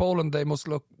 for Poland, they must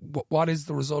look, what is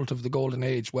the result of the golden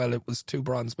age? Well, it was 2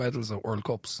 bronze medals at World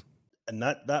Cups. And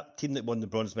that team that won the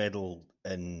bronze medal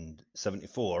in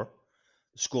 74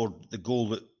 scored the goal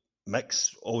that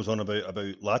Mick's always on about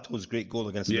Lato's great goal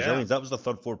against the Brazilians. That was the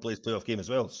third, 4th place playoff game as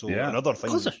well. So another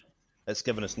thing it's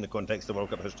given us in the context of World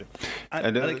Cup history.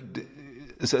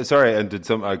 Sorry, and did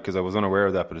some, because I was unaware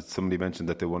of that, but somebody mentioned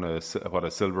that they won a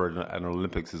silver at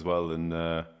Olympics as well in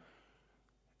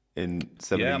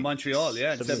 70, Montreal,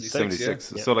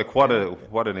 76. So what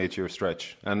an 8-year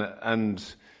stretch,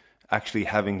 and actually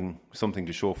having something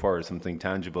to show for it, something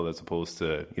tangible, as opposed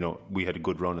to we had a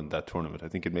good run in that tournament. I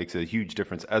think it makes a huge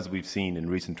difference, as we've seen in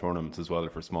recent tournaments as well,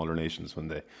 for smaller nations when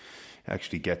they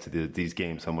actually get to these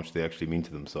games, how much they actually mean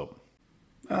to them. So.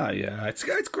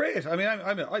 It's great. I mean,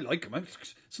 I like them.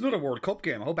 It's another World Cup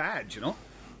game. How bad,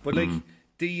 But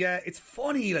it's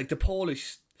funny. The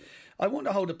Polish. I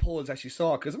wonder how the Poles actually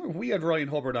saw it, because we had Ryan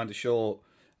Hubbard on the show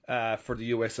for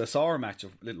the USSR match a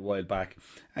little while back,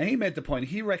 and he made the point.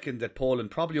 He reckoned that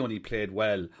Poland probably only played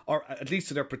well, or at least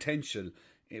to their potential,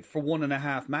 for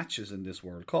 1.5 matches in this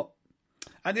World Cup,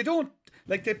 and they don't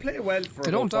they play well for.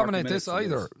 They don't dominate this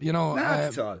either, Not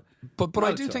at all. But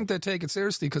I do think they take it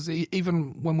seriously, because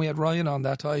even when we had Ryan on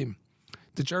that time,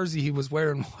 the jersey he was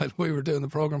wearing while we were doing the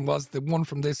programme was the one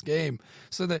from this game.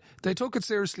 So they took it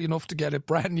seriously enough to get a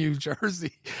brand new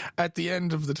jersey at the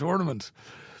end of the tournament.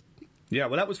 Yeah,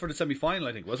 well, that was for the semi-final,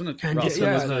 I think, wasn't it? So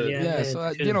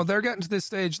they're getting to this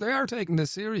stage. They are taking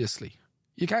this seriously.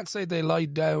 You can't say they lay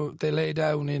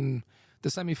down in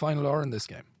the semi-final or in this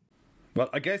game. Well,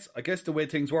 I guess the way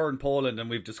things were in Poland, and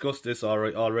we've discussed this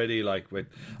already, with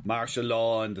martial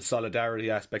law and the solidarity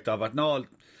aspect of it, and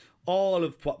all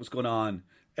of what was going on,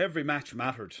 every match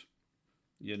mattered,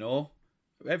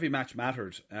 every match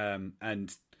mattered,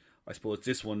 and I suppose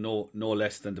this one no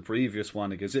less than the previous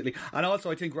one against Italy. And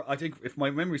also, I think if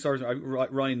my memory serves,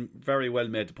 Ryan very well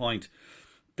made the point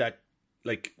that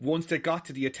once they got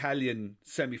to the Italian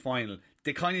semi-final,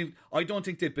 they I don't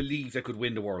think they believed they could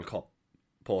win the World Cup.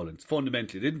 Poland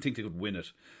fundamentally didn't think they could win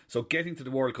it. So getting to the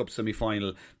World Cup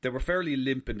semi-final, they were fairly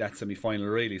limp in that semi-final,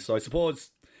 really. So I suppose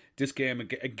this game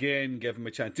again gave them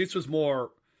a chance. This was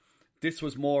more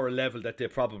a level that they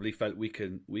probably felt we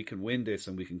can win this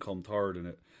and we can come third in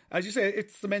it. As you say,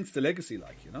 it cements the legacy,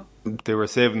 They were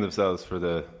saving themselves for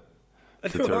the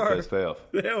third place playoff.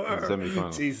 They were.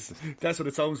 Semi-final. Jesus, that's what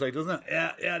it sounds like, doesn't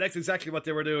it? Yeah, that's exactly what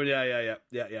they were doing. Yeah.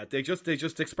 They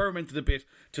just experimented a bit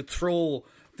to throw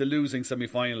the losing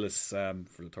semi-finalists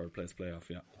for the third place playoff.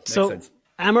 Yeah, makes sense.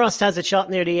 Amoros has a shot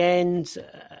near the end,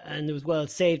 and it was well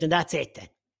saved, and that's it then.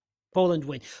 Poland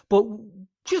win. But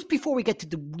just before we get to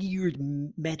the weird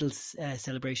medals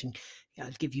celebration, I'll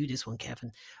give you this one,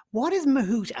 Kevin. What is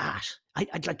Mahout at?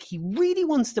 I'd he really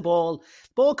wants the ball.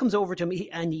 The ball comes over to him,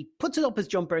 and he puts it up his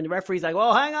jumper, and the referee's like,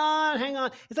 "Oh, hang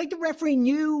on." It's like the referee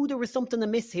knew there was something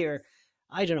amiss here.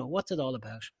 I don't know. What's it all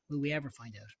about? Will we ever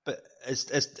find out? But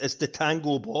it's the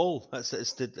tango ball.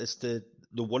 It's the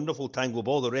wonderful tango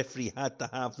ball. The referee had to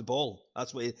have the ball.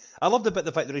 That's what I loved about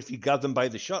the fact the referee grabbed him by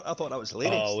the shirt. I thought that was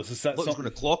hilarious. Oh, was that was going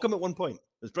to clock him at one point.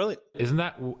 It was brilliant. Isn't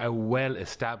that a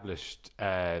well-established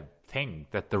thing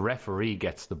that the referee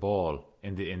gets the ball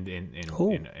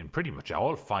in pretty much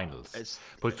all finals? It's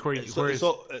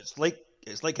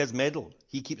like his medal.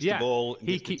 He keeps the ball and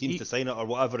gets the team to sign it or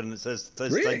whatever, and it says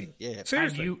really? thing. Yeah,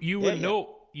 seriously. And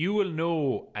you will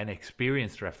know an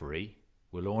experienced referee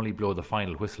will only blow the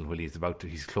final whistle when he's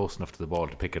close enough to the ball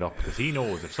to pick it up, because he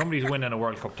knows if somebody's winning a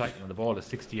World Cup title and the ball is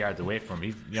 60 yards away from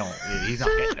him, he's not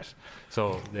getting it.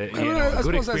 So a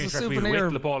good experience referee will wait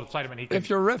till the ball beside him and he can. If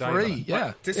you're a referee,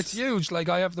 It's huge. Like,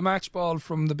 I have the match ball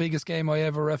from the biggest game I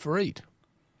ever refereed.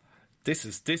 This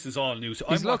is all news.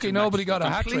 He's lucky nobody got a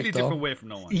hat trick, completely different way from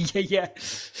no one. Yeah.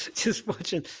 Just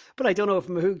watching. But I don't know if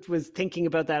Mahout was thinking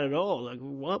about that at all. Like,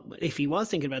 what if he was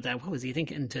thinking about that? What was he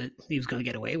thinking? He was going to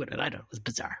get away with it. I don't know. It was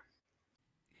bizarre.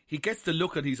 He gets the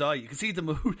look in his eye. You can see the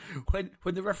Mahout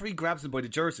when the referee grabs him by the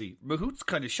jersey. Mahout's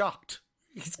kind of shocked.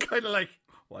 He's kind of like,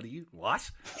 "What?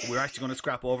 We're actually going to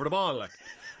scrap over the ball, like."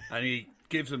 And he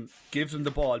gives him the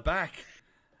ball back.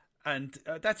 And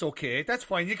that's okay. That's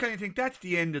fine. You kind of think that's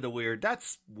the end of the weird.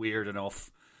 That's weird enough.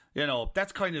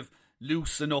 That's kind of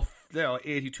loose enough.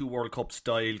 82 World Cup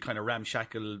style, kind of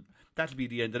ramshackle. That'll be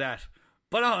the end of that.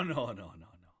 But oh, no.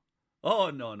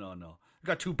 Oh, no. I've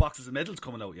got 2 boxes of medals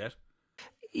coming out yet.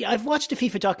 Yeah, I've watched a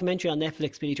FIFA documentary on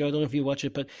Netflix, Billy Joe. I don't know if you watch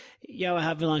it, but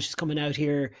Avalanche is coming out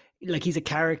here. Like, he's a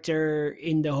character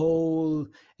in the whole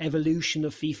evolution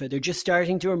of FIFA. They're just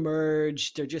starting to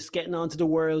emerge. They're just getting onto the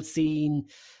world scene.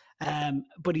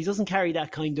 But he doesn't carry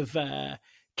that kind of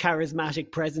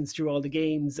charismatic presence through all the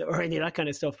games or any of that kind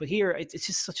of stuff. But here, it's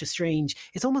just such a strange.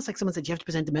 It's almost like someone said, "You have to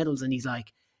present the medals," and he's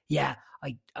like, "Yeah,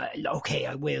 okay,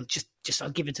 I will. Just I'll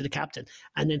give it to the captain."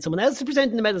 And then someone else is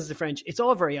presenting the medals to the French. It's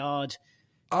all very odd.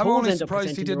 I'm only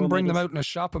surprised he didn't bring them out in a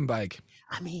shopping bag.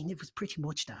 I mean, it was pretty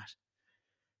much that.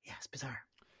 Yeah, it's bizarre.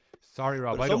 Sorry,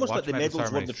 Rob. It's I don't almost watch like the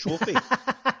medals won the trophy.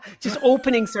 Just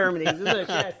opening ceremonies, isn't it?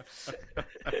 Yes.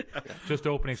 Just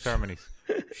opening ceremonies.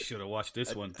 Should have watched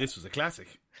this one. This was a classic.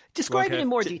 Describe it in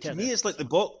more detail. To me, it's like the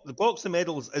box of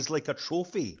medals is like a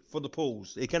trophy for the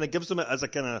Poles. He kind of gives them it as a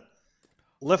kind of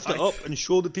lift it up and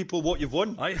show the people what you've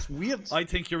won. It's weird. I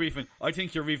think you're even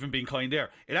being kind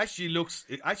there. It actually looks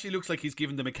like he's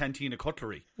giving them a canteen of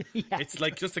cutlery. Yeah. It's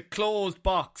like just a closed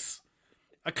box,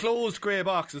 a closed grey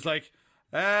box. It's like,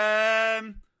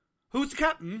 who's the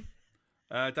captain?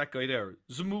 That guy there,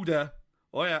 Zamuda.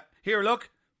 Oh yeah, here, look,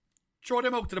 throw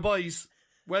them out to the boys.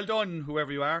 Well done,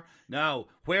 whoever you are. Now,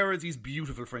 where are these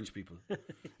beautiful French people?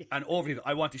 And over here,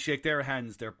 I want to shake their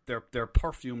hands, their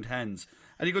perfumed hands.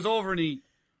 And he goes over and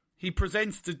he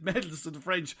presents the medals to the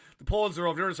French. The Poles are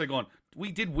over the other side going,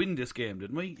 "We did win this game,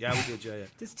 didn't we?" Yeah, we did, yeah.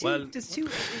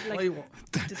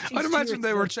 I'd imagine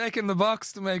they were checking the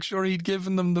box to make sure he'd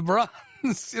given them the bronze.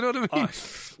 You know what I mean?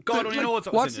 God only knows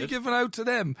what's he giving out to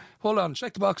them? Hold on,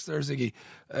 check the box there, Ziggy.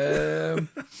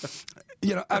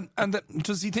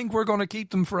 Does he think we're going to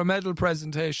keep them for a medal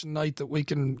presentation night that we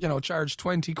can, charge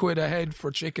 20 quid a head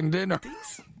for chicken dinner?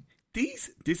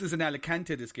 This is an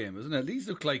Alicante, this game, isn't it? These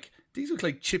look like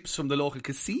chips from the local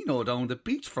casino down the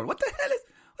beachfront. What the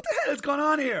hell is going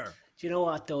on here? Do you know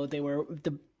what though? It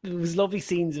was lovely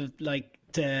scenes of like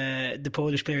the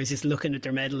Polish players just looking at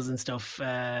their medals and stuff,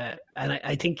 and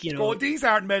I think Oh, these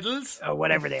aren't medals, or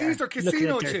whatever they are. These are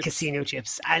casino looking at chips. Casino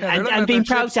chips, and being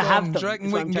proud to have them. Do you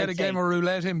reckon we can get a game of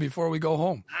roulette in before we go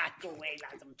home? Go away,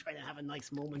 lads! I'm trying to have a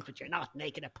nice moment, but you're not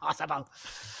making it possible.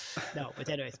 No, but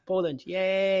anyways, Poland,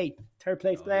 yay! Third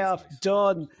place playoff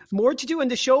done. More to do in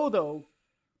the show though.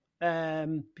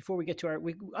 Before we get to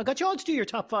I got you all to do your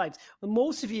top fives. Well,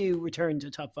 most of you returned to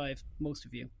top five. Most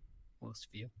of you.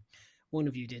 One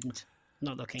of you didn't. I'm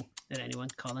not looking at anyone,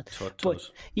 Colin. But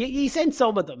you sent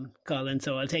some of them, Colin,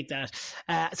 so I'll take that.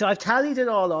 So I've tallied it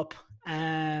all up.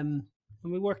 And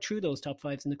we'll work through those top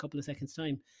fives in a couple of seconds'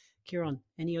 time. Kieran,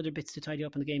 any other bits to tidy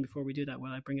up in the game before we do that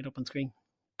while I bring it up on screen?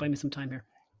 Buy me some time here.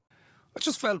 I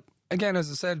just felt, again, as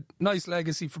I said, nice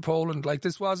legacy for Poland. Like,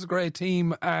 this was a great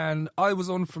team, and I was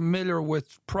unfamiliar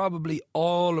with probably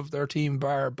all of their team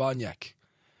bar Boniek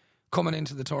coming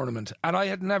into the tournament. And I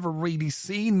had never really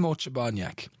seen much of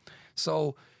Boniek.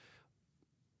 So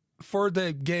for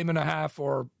the game and a half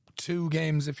or 2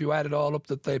 games, if you add it all up,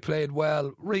 that they played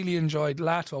well, really enjoyed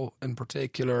Lato in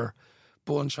particular,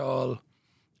 Bunchal,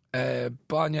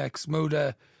 Boniek,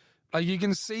 Smuda. Like, you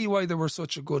can see why they were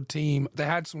such a good team. They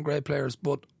had some great players,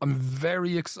 but I'm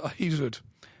very excited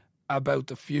about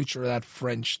the future of that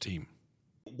French team.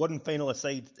 One final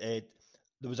aside,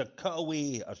 there was a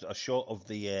cutaway, a shot of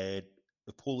the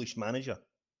Polish manager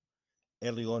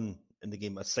early on in the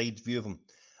game, a side view of him.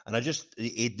 And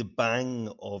he had the bang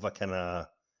of a kind of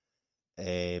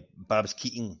Babs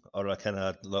Keating or a kind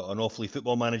of an awfully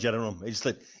football manager. I don't know. It's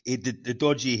like he had the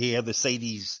dodgy hair, the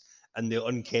sideys, and the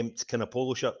unkempt kind of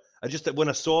polo shirt. When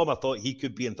I saw him, I thought he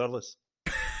could be in Thurles.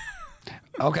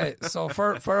 Okay, so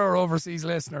for our overseas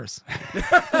listeners,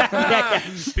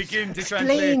 begin to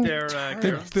translate their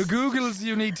the Googles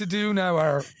you need to do now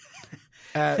are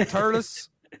Thurles,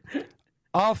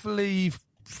 Offaly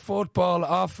football,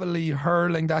 Offaly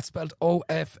hurling. That's spelled Offally.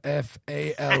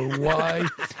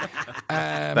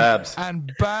 Babs.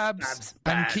 And Babs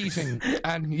and Keating.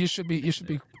 And you should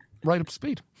be right up to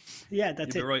speed. Yeah,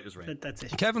 that's it. You're right, Israel. That's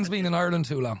it. Kevin's been in Ireland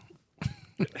too long.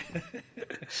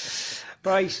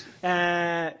 Right.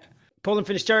 Poland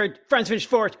finished third. France finished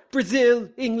fourth. Brazil,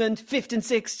 England, fifth and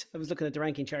sixth. I was looking at the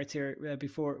ranking charts here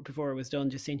before it was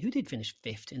done, just seeing who did finish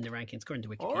fifth in the rankings according to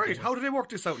Wikipedia. All right, how do they work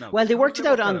this out now? Well, they How worked do it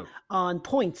out work that on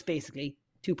points, basically.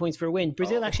 2 points for a win.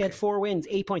 Brazil actually had 4 wins,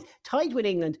 8 points. Tied with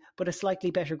England, but a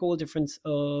slightly better goal difference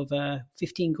of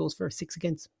 15 goals for, 6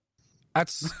 against.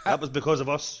 That was because of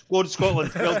us. Go to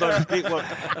Scotland. Well done. Great work.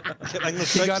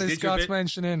 He got his Scots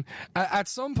mention in. At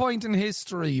some point in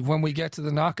history, when we get to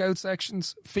the knockout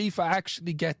sections, FIFA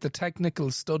actually get the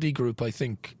technical study group, I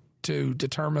think, to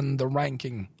determine the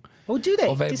ranking Oh, do they?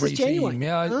 of This every is genuine. team.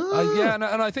 Yeah, and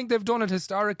I think they've done it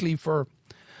historically for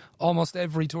almost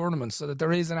every tournament, so that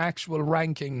there is an actual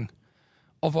ranking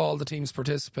of all the teams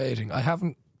participating. I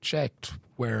haven't checked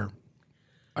where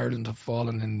Ireland have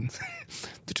fallen in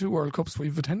the 2 World Cups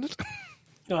we've attended.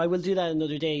 No, I will do that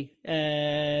another day.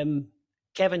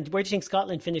 Kevin, where do you think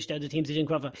Scotland finished out of the teams that didn't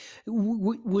qualify?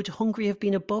 Would Hungary have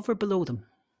been above or below them?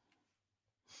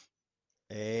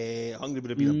 Hungary would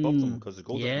have been above them because the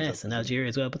goal difference. Yes, and Algeria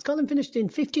as well. But Scotland finished in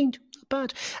 15th. Not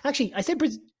bad. Actually, I said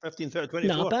 15, 30,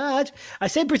 24. not bad. I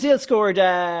said Brazil scored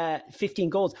 15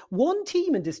 goals. One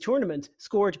team in this tournament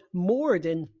scored more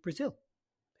than Brazil.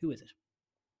 Who is it?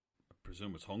 I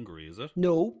presume it's Hungary, is it?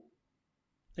 No.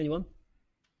 Anyone?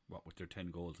 What, with their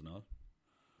 10 goals and all?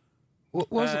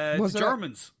 Was the it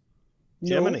Germans.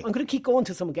 No. Germany. I'm going to keep going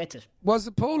till someone gets it. Was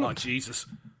it Oh, Poland? Jesus.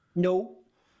 No.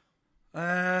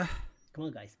 Come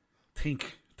on, guys. Think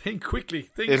quickly.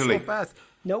 Think Italy. so fast.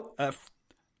 No.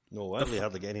 No, Italy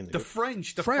hardly get any. The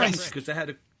French, France. because they had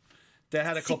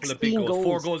a couple of 16 big goals. goals.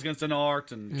 4 goals against the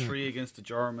North and 3 against the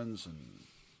Germans. And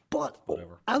But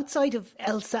whatever. outside of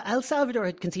El Salvador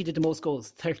had conceded the most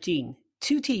goals, 13.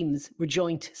 2 teams were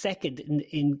joint second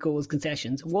in goals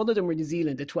concessions. One of them were New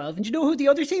Zealand at 12. And do you know who the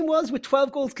other team was with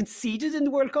 12 goals conceded in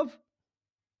the World Cup?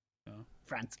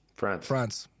 France.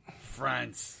 France.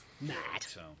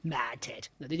 Mad, Ted.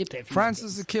 No, they did play for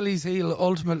France's Achilles heel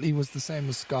ultimately was the same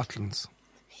as Scotland's.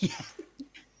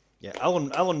 Yeah,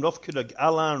 Alan Ruff could have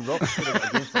got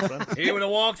against the France. he would have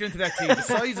walked into that team the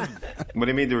size of him. What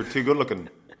do you mean they were too good looking?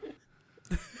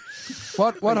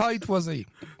 What height was he?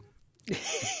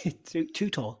 too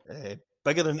tall.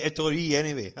 Bigger than Ettore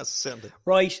anyway. That's certainly.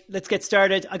 Right, let's get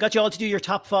started. I got you all to do your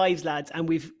top 5s, lads, and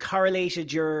we've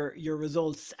correlated your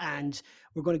results, and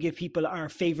we're going to give people our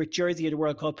favourite jersey of the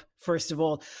World Cup, first of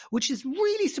all, which has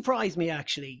really surprised me,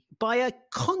 actually. By a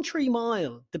country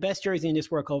mile, the best jersey in this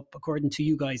World Cup, according to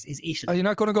you guys, is Italy. Are you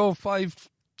not going to go 5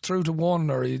 through to 1,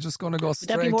 or are you just going to go Would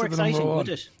straight that be more to the number exciting, 1? would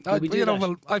it? Would we do that?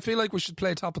 Well, I feel like we should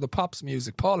play Top of the Pops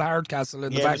music. Paul Hardcastle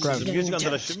in the background. The music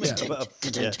under the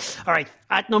shouldn't. All right,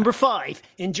 at number 5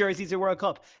 in jerseys of World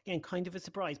Cup. Again, kind of a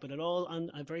surprise, but it all on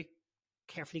a very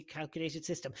carefully calculated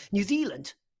system. New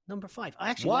Zealand, number 5. I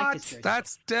actually like this jersey.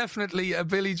 That's definitely a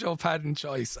Billy Joe Padden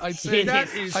choice. I'd say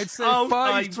It is. I'd say Oh,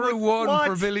 5 through 1 what?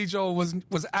 for Billy Joe was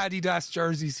Adidas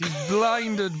jerseys. He's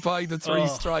blinded by the 3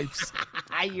 stripes.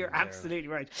 You're absolutely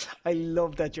right. I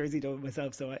love that jersey though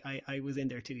myself, so I was in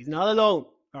there too. He's not alone,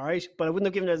 all right? But I wouldn't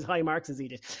have given it as high marks as he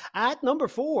did. At number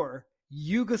 4,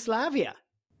 Yugoslavia.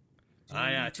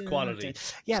 Yeah, it's quality.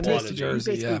 Yeah, It's Mr. quality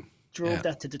jersey, basically yeah. drove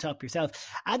that to the top yourself.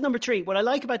 At number 3, what I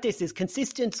like about this is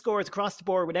consistent scores across the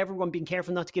board with everyone being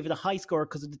careful not to give it a high score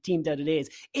because of the team that it is.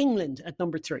 England at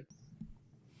number 3.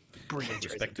 Brilliant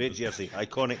jersey. Great jersey,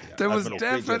 iconic. There was Admiral,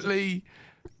 great jersey. definitely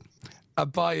a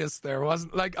bias there,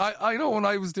 wasn't like I know when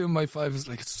I was doing my 5, it was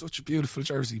like, it's such a beautiful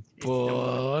jersey,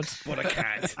 but But I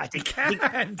can't. I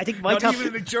think my not top... even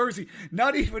in a jersey,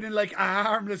 not even in like a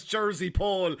harmless jersey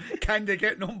poll, can they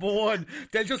get number 1?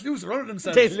 They'll just lose the run of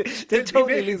themselves. They'll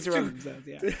totally lose the run of themselves,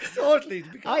 yeah. Totally.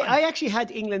 I actually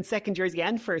had England's second jersey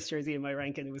and first jersey in my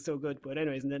ranking. It was so good. But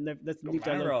anyways, and then let's leave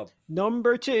that on, alone. Rob.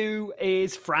 Number 2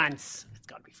 is France. It's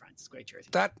got to be France. It's a great jersey.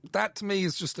 that to me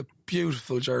is just a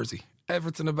beautiful jersey.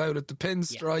 Everything about it, the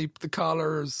pinstripe, the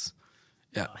collars.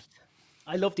 Yeah.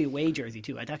 I love the away jersey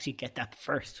too. I'd actually get that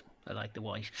first. I like the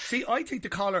white. I think the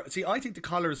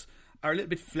collars are a little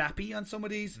bit flappy on some of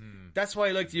these. That's why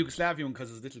I like the Yugoslavian one,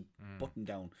 because it's a little button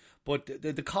down. But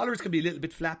the collars can be a little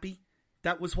bit flappy.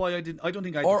 That was why I don't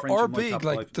think I had the French Or in my big, top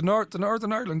like 5. the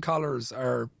Northern Ireland collars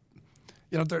are,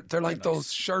 they're like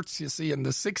those shirts you see in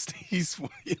the 60s.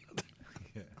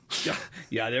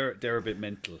 Yeah, they're a bit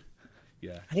mental.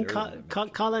 Yeah, I think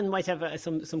Colin might have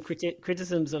some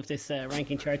criticisms of this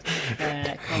ranking chart.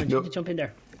 Colin, you jump in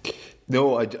there.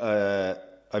 No,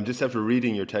 I'm just after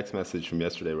reading your text message from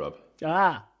yesterday, Rob.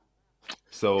 Ah,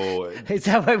 So is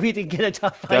that why we didn't get a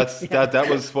top five? that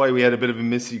was why we had a bit of a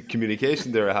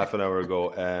miscommunication there a half an hour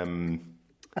ago.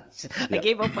 I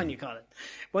gave up on you, Colin.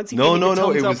 Once you No, gave me the no,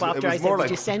 thumbs it was- up it after was I said, more would like,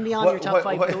 you send me on your top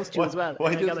five for those two as well?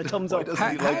 why And I got a does- thumbs why up.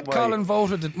 doesn't he Had like my- Colin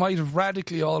voted, it might have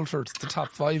radically altered the top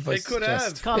five. I They could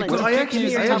suggest. have. Colin, They could I have actually- give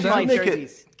me your I top actually five make it-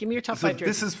 jerseys. Give me your top So five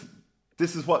jerseys.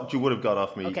 this is what you would have got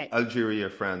off me. Okay. Algeria,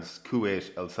 France,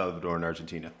 Kuwait, El Salvador, and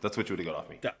Argentina. That's what you would have got off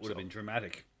me. That would have been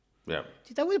dramatic. Yeah.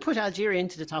 That would have put Algeria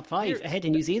into the top five ahead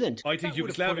of New Zealand. I think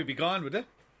Yugoslavia would be gone, would it?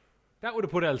 That would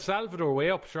have put El Salvador way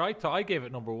up. Sure, I gave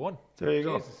it number one. There you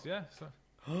go. Jesus, yeah. So.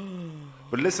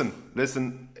 But listen.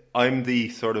 I'm the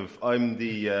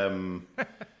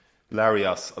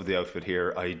Larios of the outfit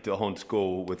here. I don't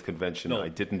go with convention. No. I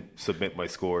didn't submit my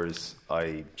scores.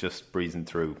 I just breezing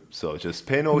through. So just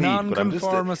pay no heed. But I'm just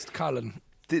Non-conformist Colin.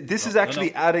 this is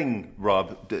actually adding,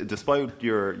 Rob. Despite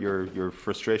your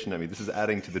frustration at me, this is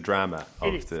adding to the drama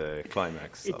of the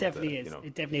climax. It definitely is.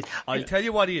 It definitely is. I'll tell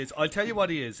you what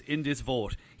he is in this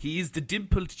vote. He is the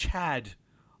dimpled Chad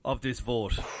of this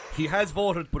vote. He has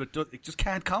voted, but it just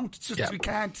can't count. It's just we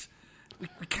can't. We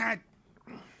can't.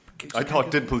 I thought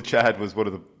Dimple Chad was one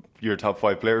of your top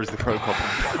five players of the World Cup.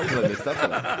 How did I miss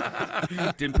that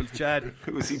one? Dimpled Chad.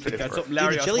 Who was he playing That's for? something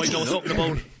Larry might know something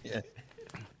about.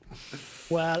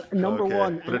 Well, number Okay,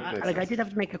 one, but and it makes I sense. did have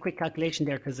to make a quick calculation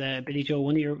there because Billy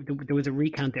Joe, there was a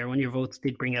recount there. One of your votes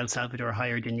did bring El Salvador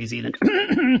higher than New Zealand,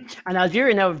 and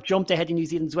Algeria now have jumped ahead of New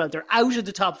Zealand as well. They're out of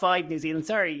the top five. New Zealand,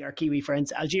 sorry, our Kiwi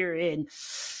friends. Algeria in,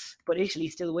 but Italy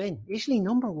still win. Italy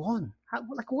number one.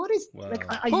 What is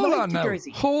I Hold like on the now.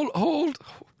 jersey. Hold.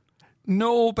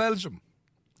 No Belgium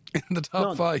in the top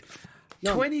None. five.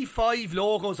 25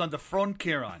 logos on the front,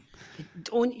 Kieran.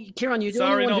 Kieran, you're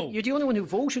the only one who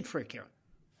voted for it, Kieran.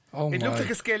 Oh It my. looks like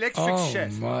a Scalextric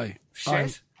set. my.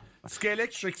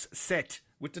 Scalextric set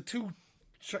with the two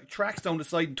tracks down the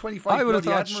side and 25 I would have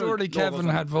bloody thought Admiral surely logos Kevin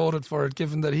on had voted for it,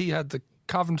 given that he had the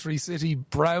Coventry City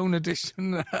Brown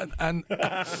edition and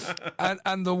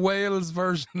the Wales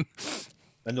version.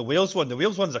 And the Wales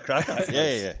one's a cracker.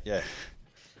 Yeah.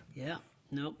 Yeah.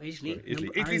 No, Italy.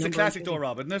 Italy's a classic though,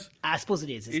 Rob, isn't it? I suppose it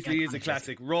is. It's Italy got is a context.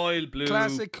 classic. Royal blue.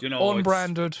 Classic, you know,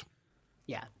 unbranded.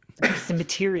 Yeah. It's the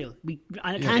material.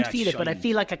 I can't feel it, but I shiny.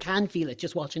 feel like I can feel it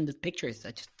just watching the pictures.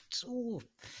 I just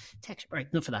texture. Right,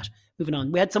 enough of that. Moving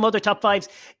on. We had some other top fives.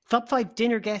 Top five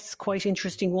dinner guests, quite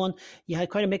interesting one. You had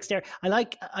quite a mix there. I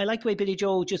like the way Billy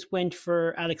Joe just went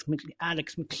for Alex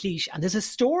McLeish, and there's a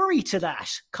story to that,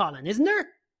 Colin, isn't there?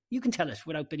 You can tell it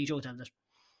without Billy Joe telling it.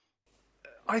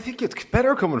 I think it's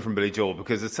better coming from Billy Joel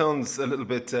because it sounds a little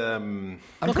bit, I'm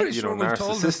pretty sure we've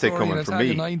told the narcissistic story in coming from Italia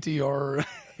me. 90 or...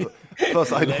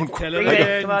 Plus, I don't. Tell Read it it.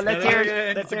 again. Come on, let's tell hear it it.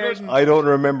 again. Let's It's a hear good it. one. I don't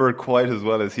remember it quite as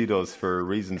well as he does for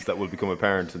reasons that will become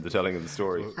apparent in the telling of the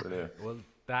story. But, yeah. Well,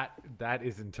 that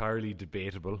is entirely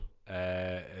debatable.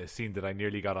 Seeing that I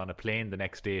nearly got on a plane the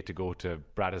next day to go to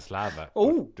Bratislava.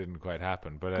 Oh. But didn't quite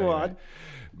happen. But Go anyway.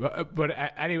 But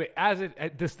anyway, as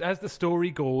the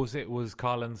story goes, it was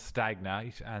Colin's stag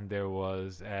night, and there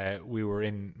was we were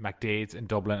in McDade's in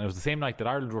Dublin. It was the same night that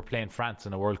Ireland were playing France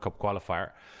in a World Cup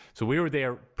qualifier. So we were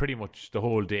there pretty much the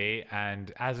whole day,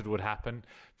 and as it would happen,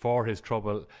 for his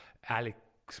trouble, Alex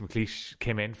McLeish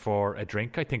came in for a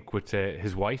drink, I think, with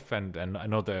his wife and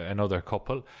another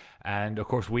couple, and of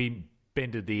course we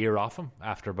bended the ear off him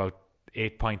after about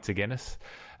 8 pints of Guinness,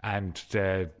 and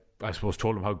I suppose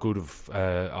told him how good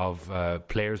of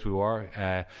players we were,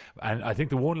 and I think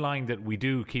the one line that we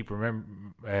do keep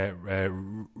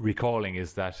recalling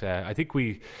is that I think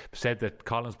we said that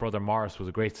Colin's brother Morris was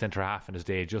a great centre half in his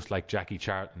day, just like Jackie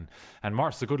Charlton, and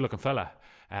Morris is a good looking fella.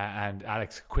 And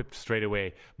Alex quipped straight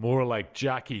away, more like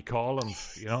Jackie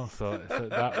Collins, you know. So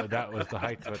that was the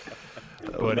height of it.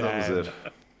 But that was it.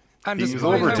 And He was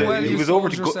despite over how to- well he you was sold over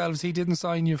to go- yourselves, he didn't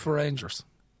sign you for Rangers.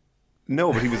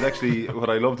 No, but he was actually, what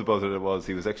I loved about it was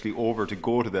he was actually over to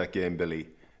go to that game, Billy,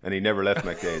 and he never left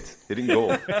McDade's. He didn't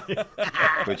go.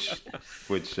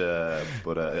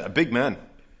 But a big man.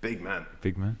 Big man.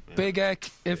 big man. Big Ek,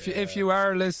 if you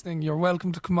are listening, you're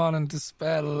welcome to come on and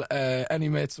dispel any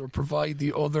myths or provide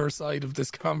the other side of this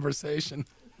conversation.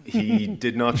 He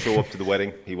did not show up to the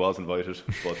wedding. He was invited,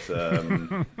 but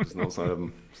there's no sign of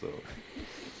him. So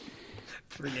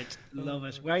Brilliant, love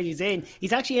it. Right, he's in.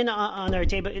 He's actually in on our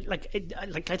table.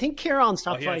 I think Kieran's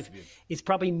top he has five to be in. is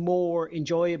probably more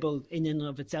enjoyable in and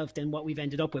of itself than what we've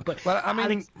ended up with. But Well, I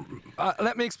mean, Alex,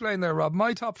 let me explain there, Rob.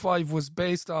 My top five was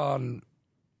based on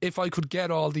if I could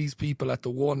get all these people at the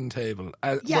one table.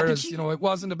 Yeah, but Whereas, it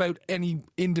wasn't about any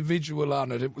individual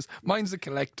on it. It was, mine's a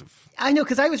collective. I know,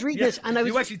 because I was reading it and I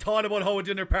was... You actually thought about how a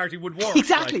dinner party would work.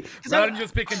 Exactly. Rather than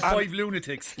just picking 5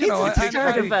 lunatics. It's the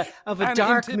start of a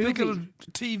dark in typical movie.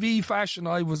 TV fashion,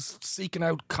 I was seeking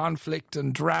out conflict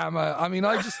and drama. I mean,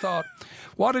 I just thought,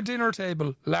 what a dinner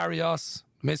table. Larios,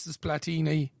 Mrs.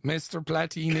 Platini, Mr.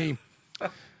 Platini,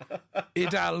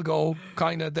 Hidalgo,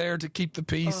 kind of there to keep the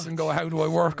peace and go, how do I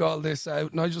work all this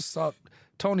out? And I just thought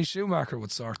Tony Schumacher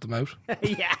would sort them out.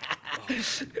 Yeah.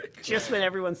 Just when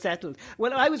everyone's settled.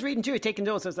 Well, I was reading too, taking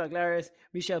notes. I was like, Lars,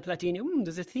 Michel Platini.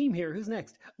 There's a theme here. Who's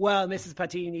next? Well, Mrs.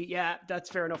 Platini. Yeah, that's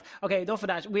fair enough. Okay, enough of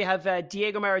that. We have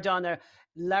Diego Maradona,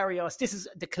 Larios. This is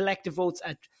the collective votes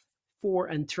at 4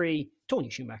 and 3. Tony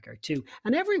Schumacher 2.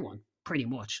 And everyone, pretty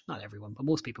much, not everyone, but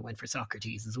most people went for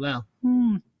Socrates as well.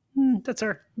 That's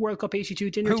our World Cup 82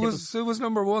 dinner table. Who was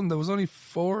number 1? There was only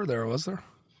 4 there, was there?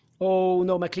 Oh,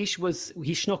 no, McLeish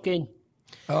he snuck in.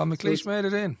 Oh, McLeish made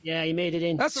it in. Yeah, he made it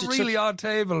in. That's a really odd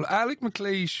table. Alec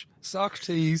McLeish,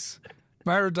 Socrates,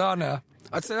 Maradona.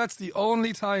 I'd say that's the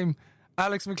only time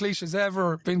Alex McLeish has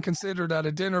been considered at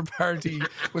a dinner party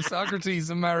with Socrates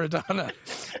and Maradona.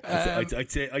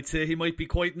 I'd say he might be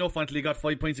quite enough until he got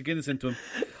 5 pints of Guinness into him.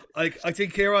 I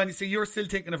think, Kieran, you see, you're still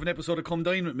thinking of an episode of Come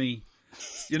Dine With Me.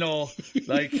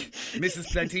 Like Mrs.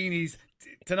 Platini's.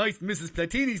 Tonight's Mrs.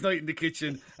 Platini's night in the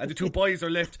kitchen, and the 2 boys are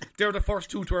left. They're the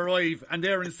first 2 to arrive, and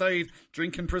they're inside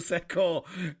drinking Prosecco,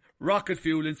 rocket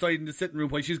fuel inside in the sitting room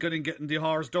while she's getting the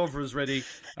horse Dovers ready.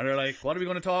 And they're like, what are we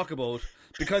going to talk about?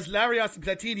 Because Larios and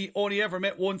Platini only ever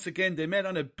met once again. They met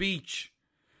on a beach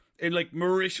in like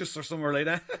Mauritius or somewhere like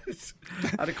that.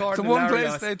 At a corner. The one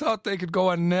place they thought they could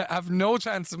go and have no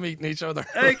chance of meeting each other.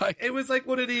 It was like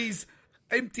one of these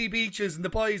empty beaches, and the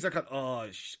boys are going,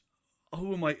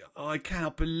 who am I? Oh, I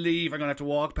cannot believe I'm going to have to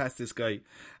walk past this guy.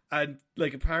 And,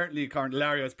 like, apparently, according to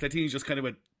Larios, Platini just kind of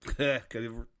went,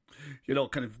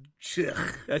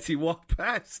 as he walked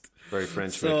past. Very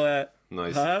French. So,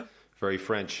 nice. Huh? Very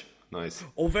French. Nice.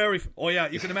 Oh, yeah,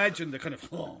 you can imagine the kind of,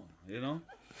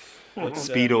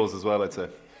 Speedos as well, I'd say.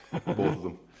 Both of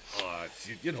them. Oh,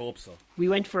 you'd hope so. We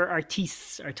went for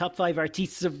artistes, our top 5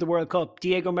 artistes of the World Cup.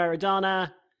 Diego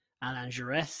Maradona, Alain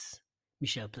Giresse,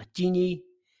 Michel Platini,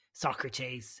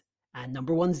 Socrates, and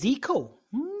number 1, Zico.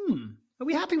 Are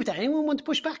we happy with that? Anyone want to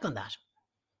push back on that?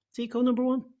 Zico number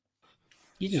 1?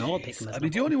 You didn't all pick him as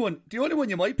the only one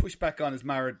you might push back on is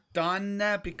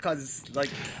Maradona, because I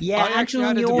actually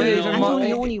had a debate.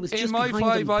 In my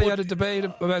 5, I had a debate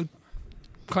about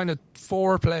kind of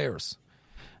 4 players.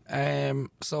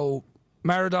 So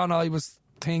Maradona, I was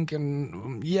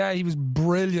thinking, he was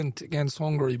brilliant against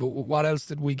Hungary, but what else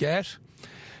did we get?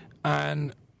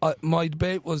 And my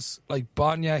debate was like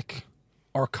Boniek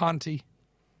or Conti,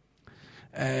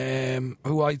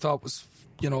 who I thought was,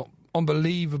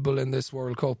 unbelievable in this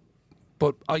World Cup.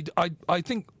 But I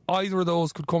think either of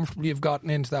those could comfortably have gotten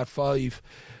into that 5.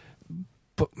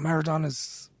 But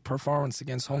Maradona's performance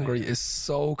against Hungary is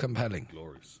so compelling.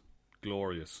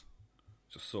 Glorious.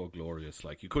 Just so glorious.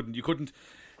 Like, you couldn't.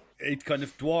 It kind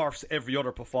of dwarfs every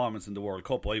other performance in the World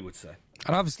Cup, I would say.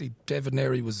 And obviously David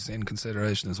Neary was in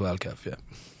consideration as well, Kev, yeah.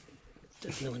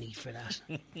 There's no need for that.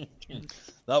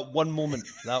 That one moment.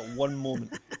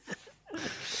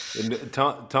 And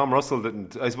Tom Russell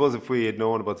didn't. I suppose if we had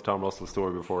known about the Tom Russell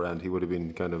story beforehand, he would have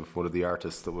been kind of one of the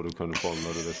artists that would have kind of fallen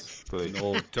out of this.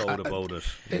 No doubt about it.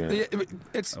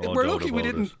 We're lucky we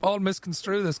didn't all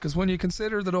misconstrue this, because when you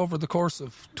consider that over the course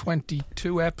of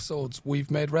 22 episodes we've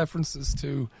made references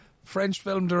to French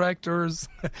film directors,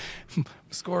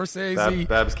 Scorsese,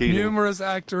 Babs Keating, numerous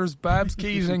actors, Babs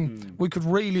Keating, we could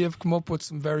really have come up with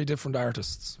some very different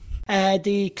artists.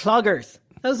 The cloggers.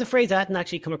 That was a phrase I hadn't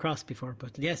actually come across before,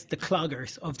 but yes, the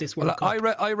cloggers of this World Cup.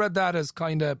 I read that as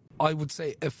kind of, I would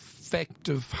say,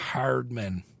 effective hard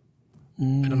men. I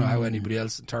don't know how anybody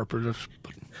else interpreted it.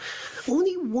 But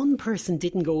only one person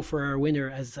didn't go for our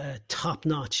winner as a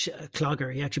top-notch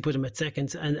clogger. He actually put him at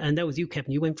second, and that was you,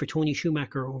 Kevin. You went for Tony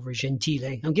Schumacher over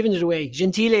Gentile. I'm giving it away.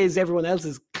 Gentile is everyone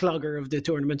else's clogger of the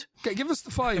tournament. Okay, give us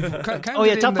the 5.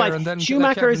 Top 5. And then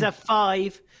Schumacher is at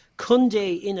 5.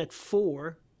 Koundé in at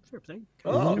 4. Fair play.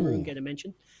 Everyone get a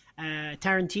mention.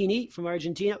 Tarantini from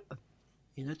Argentina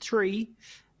in at 3.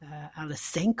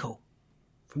 Alisenko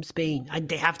from Spain.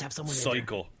 They have to have someone Psycho.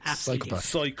 In there. Absolutely.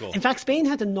 Psycho. In fact, Spain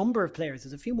had a number of players.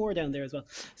 There's a few more down there as well.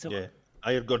 So, yeah.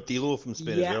 I had Gordillo from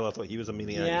Spain as well. I thought he was a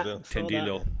maniac as well.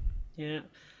 Tendillo. Yeah.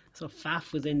 So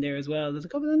Faf was in there as well. There's a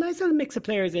couple of nice little mix of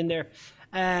players in there.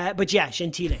 But yeah,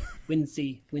 Gentile wins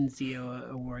the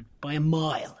award by a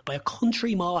mile, by a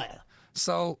country mile.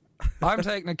 So I'm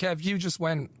taking it, Kev. You just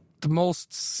went the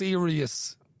most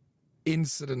serious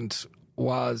incident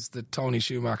was the Tony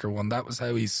Schumacher one. That was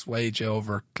how he swayed you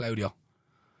over Claudio.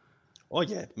 Oh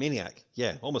yeah, maniac.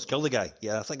 Yeah, almost killed the guy.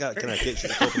 Yeah, I think that kind of gets you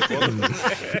the top of the corner.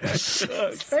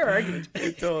 It's fair argument.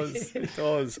 It does. It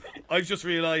does. I've just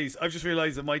realised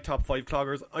in my top 5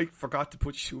 cloggers, I forgot to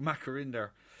put Schumacher in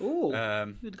there. Oh,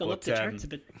 you'd gone up the charts a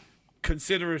bit.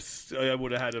 Consider it, I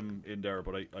would have had him in there,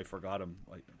 but I forgot him.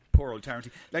 Poor old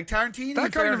Tarantino. Like Tarantino.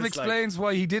 That kind of explains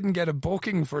why he didn't get a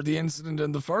booking for the incident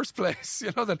in the first place.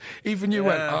 You know, that even you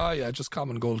went, just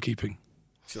common goalkeeping.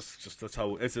 Just that's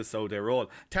how it's just how they roll.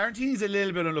 Tarantino's a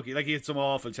little bit unlucky. Like, he had some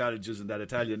awful challenges in that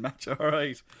Italian match, all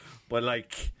right, but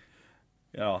like,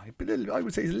 you know, I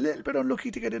would say he's a little bit unlucky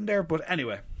to get in there. But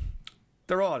anyway,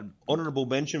 they're all honourable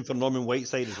mention for Norman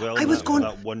Whiteside as well. I was going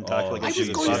that one tackle I was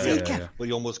going to say, Kev, where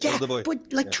he almost killed the boy.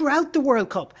 But like throughout the World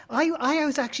Cup, I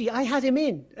had him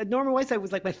in. Norman Whiteside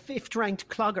was like my 5th ranked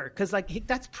clogger, because like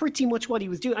that's pretty much what he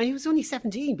was doing. And he was only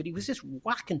 17, but he was just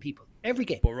whacking people every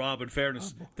game. But Rob, in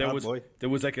fairness, there was like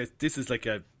a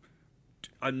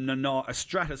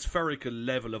stratospherical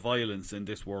level of violence in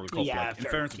this World Cup. Yeah, like, in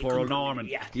fairness to poor old Norman,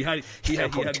 he had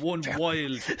one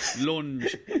wild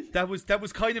lunge that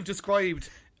was kind of described,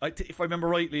 if I remember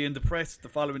rightly, in the press the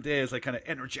following day as like kind of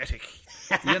energetic,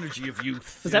 the energy of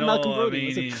youth. Was that Malcolm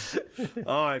Brody?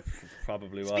 It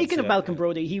probably was. Speaking of Malcolm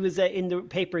Brody, he was in the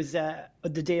papers the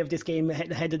day of this game,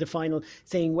 ahead of the final,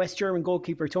 saying West German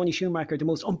goalkeeper Tony Schumacher, the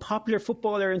most unpopular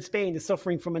footballer in Spain, is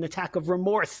suffering from an attack of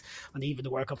remorse on the eve of the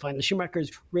World Cup final.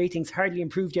 Schumacher's ratings hardly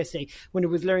improved yesterday when it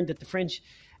was learned that the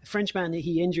Frenchman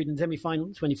he injured in the semi-final,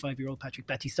 25-year-old Patrick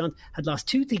Battiston, had lost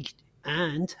 2 teeth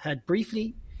and had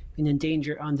briefly been in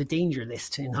danger on the danger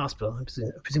list in hospital. I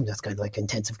presume that's kind of like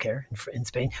intensive care in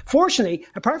Spain. Fortunately,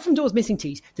 apart from those missing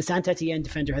teeth, the Saint Etienne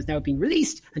defender has now been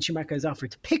released, and Schumacher has offered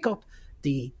to pick up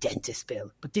the dentist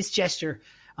bill. But this gesture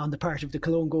on the part of the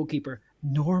Cologne goalkeeper,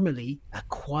 normally a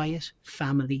quiet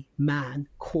family man,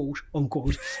 quote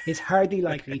unquote, is hardly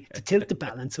likely to tilt the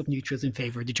balance of neutrals in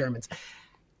favour of the Germans.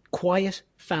 Quiet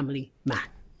family man.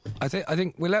 I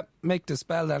think we'll make the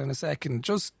spell that in a second.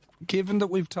 Just given that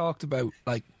we've talked about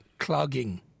like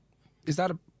clogging, is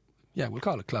that we'll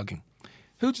call it clogging.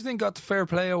 Who do you think got the Fair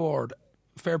Play Award,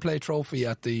 Fair Play Trophy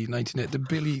at the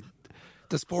 1980,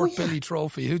 the Sport Billy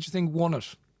Trophy? Who do you think won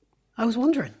it? I was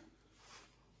wondering.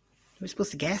 Are we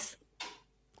supposed to guess?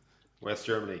 West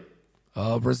Germany.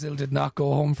 Oh, Brazil did not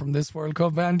go home from this World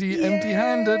Cup, Andy,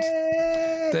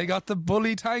 empty-handed. They got the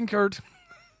bully tankard.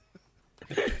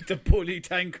 The bully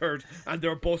tankard and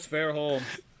their bus fare home.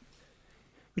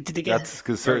 Did they get? That's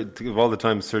because of all the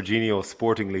time Serginho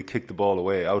sportingly kicked the ball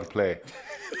away out of play.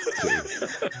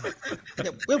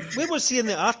 Where was he in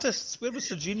the artists? Where was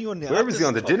Serginho in the artists? Where was he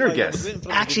on the dinner guest?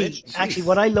 Actually,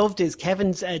 what I loved is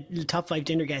Kevin's top 5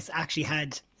 dinner guests actually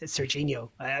had Serginho.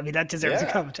 I mean, that deserves a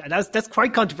comment. And that's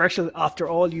quite controversial after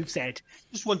all you've said.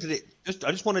 I just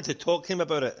wanted to talk to him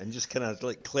about it and just kind of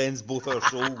like cleanse both our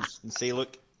souls and say,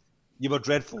 look, you were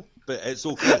dreadful, but it's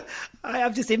okay. I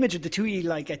have this image of the two of you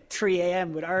like at 3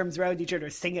 a.m. with arms around each other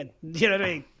singing. You know what I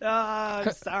mean? Oh,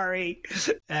 I'm sorry.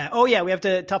 We have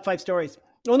the top 5 stories.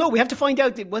 Oh no, we have to find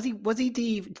out. Was he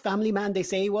the family man they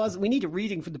say he was? We need a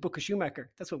reading from the Book of Schumacher.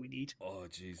 That's what we need. Oh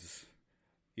Jesus.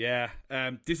 Yeah.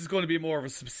 This is going to be more of a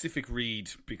specific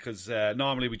read because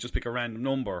normally we just pick a random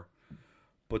number,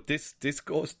 but this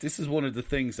is one of the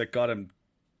things that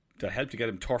helped to get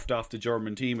him turfed off the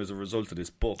German team as a result of this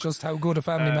book. Just how good a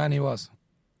family man he was.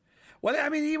 Well, I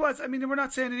mean, he was. I mean, we're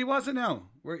not saying that he wasn't now.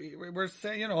 We're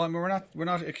saying, we're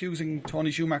not accusing Tony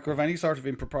Schumacher of any sort of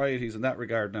improprieties in that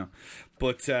regard now.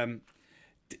 But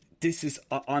this is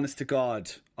honest to God.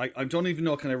 I don't even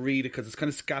know can I read it because it's kind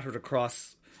of scattered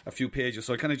across a few pages.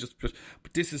 So I kind of just.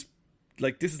 But this is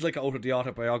like out of the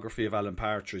autobiography of Alan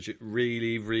Partridge. It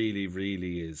really, really,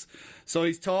 really is. So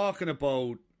he's talking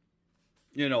about,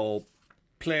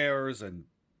 players and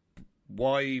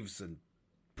wives and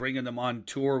bringing them on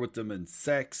tour with them and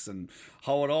sex and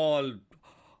how it all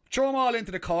throw them all into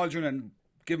the cauldron and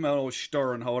give them an old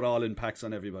stir and how it all impacts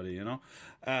on everybody,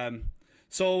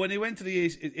 So when he went to the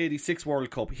 86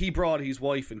 World Cup, he brought his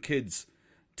wife and kids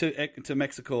to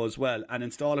Mexico as well and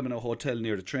installed them in a hotel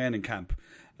near the training camp.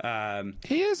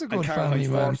 He is a good family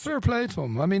man. Fair play to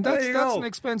him. I mean, that's an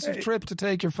expensive trip to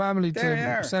take your family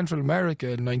to Central America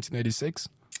in 1986.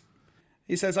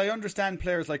 He says, I understand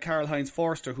players like Karl-Heinz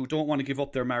Forster who don't want to give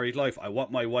up their married life. I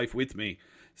want my wife with me,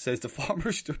 says the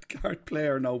former Stuttgart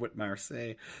player now with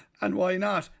Marseille. And why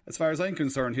not? As far as I'm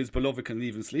concerned, his beloved can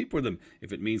even sleep with him.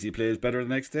 If it means he plays better the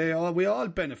next day, we all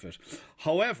benefit.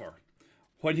 However,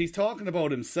 when he's talking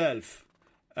about himself,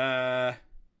 at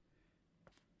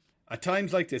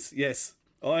times like this, yes,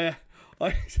 I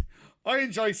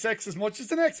enjoy sex as much as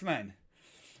the next man.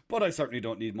 But I certainly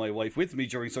don't need my wife with me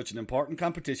during such an important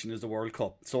competition as the World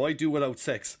Cup, so I do without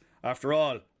sex. After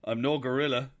all, I'm no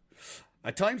gorilla.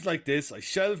 At times like this, I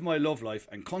shelve my love life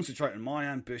and concentrate on my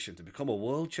ambition to become a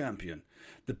world champion.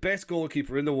 The best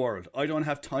goalkeeper in the world. I don't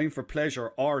have time for pleasure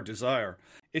or desire.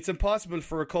 It's impossible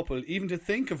for a couple even to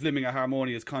think of living a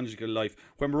harmonious conjugal life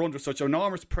when we're under such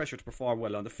enormous pressure to perform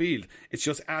well on the field. It's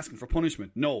just asking for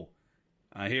punishment. No.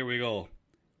 And here we go.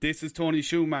 This is Tony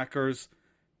Schumacher's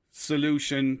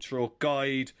solution /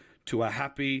 guide to a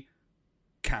happy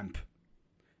camp.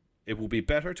 It will be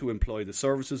better to employ the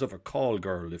services of a call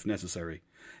girl if necessary.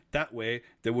 That way,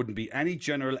 there wouldn't be any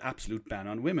general absolute ban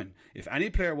on women. If any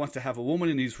player wants to have a woman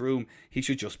in his room, he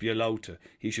should just be allowed to.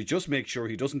 He should just make sure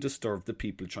he doesn't disturb the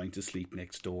people trying to sleep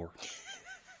next door.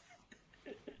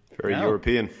 Very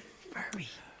European.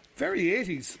 Very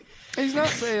 80s. He's not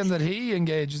saying that he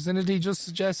engages in it. He just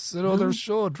suggests that others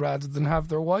should, rather than have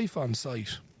their wife on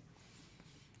site.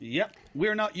 Yep,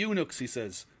 we're not eunuchs, he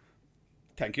says.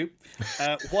 Thank you.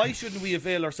 Why shouldn't we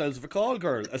avail ourselves of a call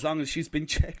girl as long as she's been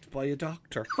checked by a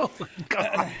doctor? Oh my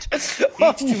God.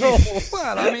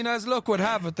 Well, I mean, as luck would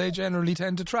have it, they generally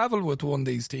tend to travel with one of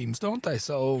these teams, don't they?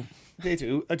 So They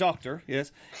do. A doctor,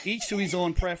 yes. Each to his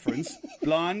own preference.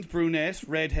 Blonde, brunette,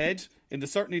 redhead, in the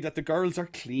certainty that the girls are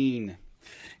clean.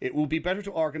 It would be better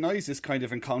to organise this kind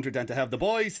of encounter than to have the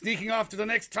boys sneaking off to the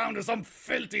next town to some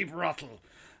filthy brothel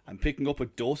and picking up a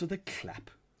dose of the clap.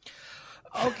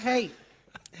 Okay.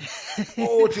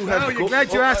 Oh, do you have You're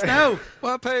glad you asked now.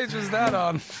 what page is that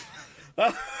on?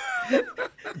 Buy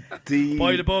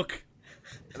the book.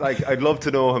 Like, I'd love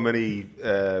to know how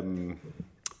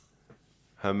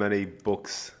many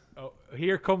books. Oh,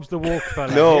 here comes the woke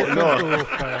fella. No. Here comes the woke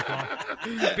fella.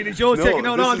 Come on. Billy Joe's No, taking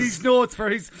out this all is- these notes for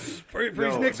his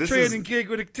next this training is- gig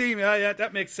with a team. Yeah,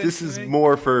 that makes sense. This to is me.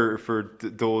 more for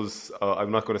those.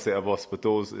 I'm not going to say of us, but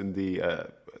those in the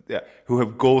who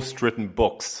have ghost-written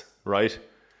books, right?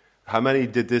 How many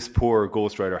did this poor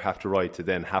ghostwriter have to write to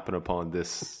then happen upon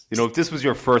this? You know, if this was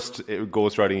your first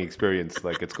ghostwriting experience,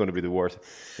 like, it's going to be the worst.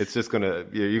 It's just going to,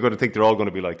 you're going to think they're all going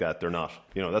to be like that. They're not.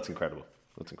 You know, that's incredible.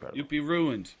 That's incredible. You'd be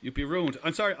ruined.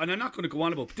 I'm sorry, and I'm not going to go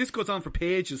on about. But this goes on for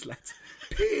pages, lads.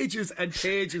 Pages and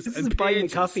pages This and is buying a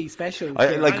pages. coffee special.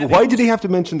 Why did he have to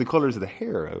mention the colours of the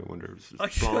hair? I wonder.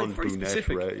 Blonde, very brunette,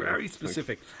 specific, red, very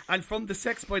specific. And from the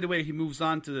sex, by the way, he moves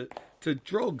on to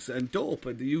drugs and dope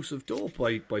and the use of dope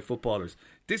by footballers.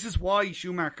 This is why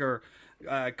Schumacher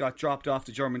got dropped off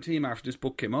the German team after this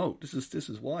book came out. This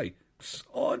is why. It's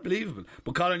unbelievable.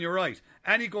 But Colin, you're right.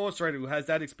 Any ghostwriter who has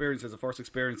that experience as a first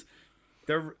experience,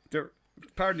 they're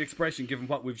pardon the expression, given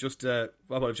what we've just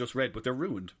what I've just read, but they're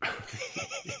ruined.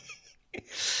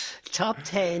 Top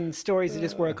 10 stories of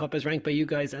this World Cup is ranked by you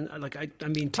guys, and I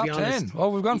mean, to Top be honest, 10. Oh,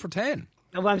 we've gone for 10.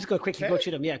 well, I'm just going to quickly go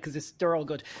through them, yeah, because they're all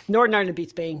good. Northern Ireland beat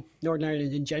Spain. Northern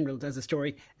Ireland in general does a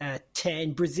story.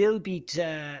 10. Brazil beat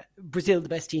Brazil, the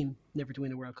best team never to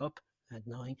win a World Cup, at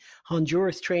 9.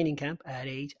 Honduras training camp at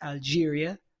 8.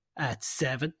 Algeria at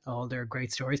 7. All their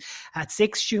great stories. At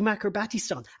 6, Schumacher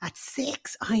Battiston. At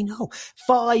 6, I know.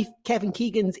 5, Kevin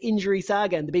Keegan's injury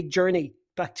saga and the big journey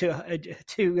back to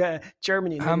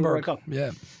Germany in the World Hamburg. Cup.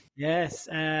 Yeah. Yes.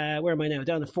 Where am I now?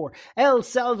 Down to 4. El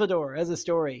Salvador as a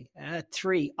story. At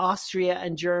 3, Austria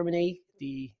and Germany.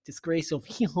 The disgrace of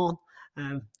Gijón.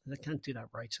 I can't do that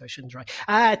right, so I shouldn't try.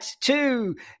 At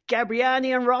 2,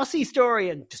 Gabriani and Rossi story,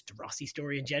 and just the Rossi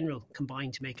story in general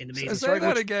combined to make an amazing Say story.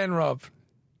 that which- again, Rob.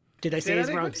 Did I say it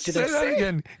wrong? Say that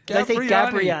again. Did I say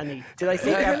Gabriani? Did I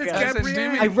say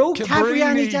Gabriani? I wrote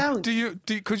Gabriani down.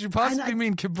 Could you possibly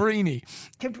mean Cabrini?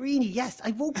 Cabrini, yes.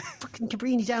 I wrote fucking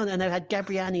Cabrini down and I had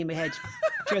Gabriani in my head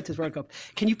throughout this World Cup.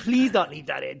 Can you please not leave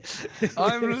that in?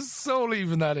 I'm so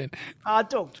leaving that in.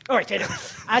 Don't. All right, anyway.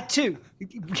 At 2,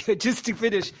 just to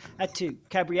finish, at 2,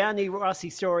 Gabriani, Rossi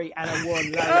story, and at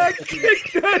 1, Lara.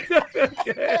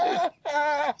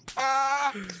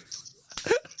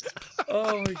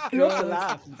 Oh my I love the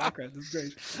laugh in the background. It's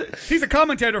great. He's a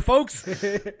commentator, folks.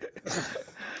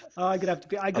 I'm gonna have to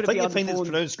be. I'm gonna think be I on the find it's phone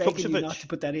pronounced begging you Krupsevich. not to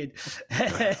put that in.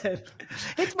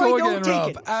 It's my Go note again,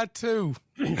 taken. Rob. At 2.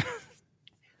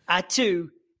 At 2,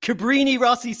 Cabrini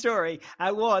Rossi story.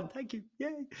 At 1, thank you.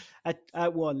 Yay.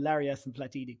 At 1, Larias and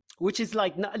Platini. Which is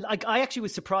like I actually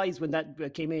was surprised when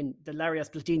that came in. The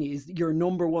Larias Platini is your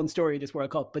number 1 story of this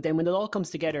World Cup. But then when it all comes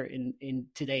together in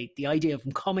today, the idea of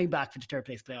him coming back for the third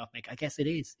place playoff, I guess it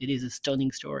is. It is a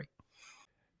stunning story.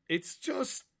 It's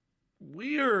just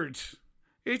weird.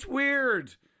 It's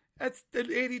weird. That's the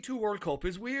 82 World Cup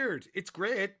is weird. It's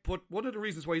great, but one of the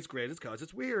reasons why it's great is because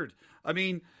it's weird. I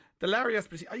mean, The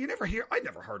Larios, I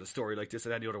never heard a story like this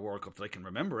at any other World Cup that I can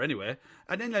remember anyway.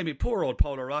 And then like poor old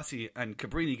Paolo Rossi and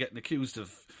Cabrini getting accused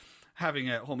of having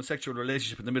a homosexual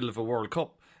relationship in the middle of a World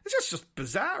Cup. It's just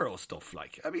bizarro stuff.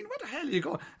 Like, I mean, what the hell are you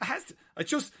going?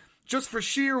 It's just for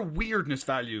sheer weirdness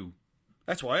value.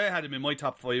 That's why I had him in my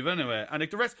top 5 anyway. And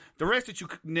like the rest that you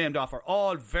named off are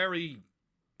all very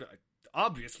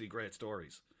obviously great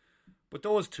stories, but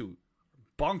those two,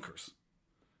 bonkers.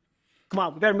 Come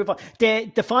on, we better move on.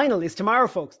 The final is tomorrow,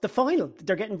 folks. The final.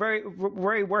 They're getting very,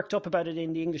 very worked up about it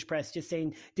in the English press, just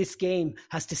saying this game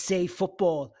has to save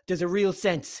football. There's a real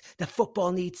sense that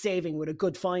football needs saving with a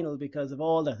good final because of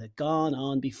all that had gone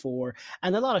on before.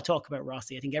 And a lot of talk about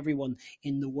Rossi. I think everyone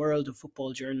in the world of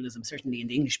football journalism, certainly in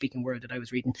the English-speaking world that I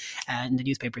was reading in the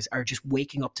newspapers, are just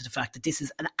waking up to the fact that this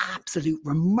is an absolute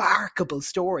remarkable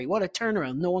story. What a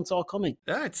turnaround. No one saw coming.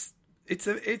 Yeah,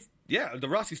 yeah, the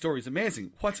Rossi story is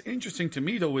amazing. What's interesting to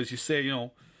me, though, is you say,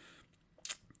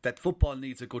 that football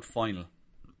needs a good final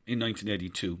in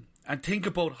 1982. And think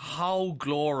about how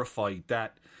glorified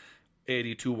that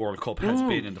 82 World Cup has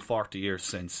been in the 40 years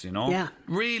since, Yeah.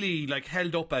 Really,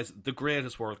 held up as the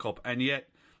greatest World Cup. And yet,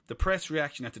 the press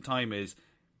reaction at the time is,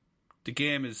 I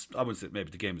wouldn't say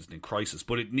maybe the game isn't in crisis,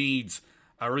 but it needs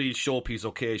a real showpiece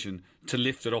occasion to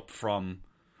lift it up from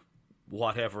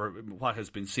what has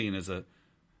been seen as a...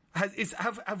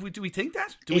 Do we think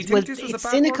that? Do we think this was a bad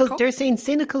cynical? World Cup? They're saying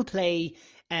cynical play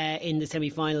in the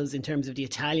semi-finals in terms of the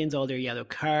Italians, all their yellow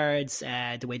cards,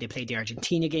 the way they played the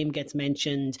Argentina game gets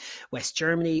mentioned, West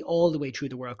Germany all the way through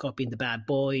the World Cup being the bad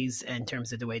boys in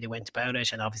terms of the way they went about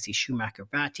it, and obviously Schumacher,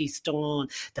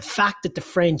 Battiston, the fact that the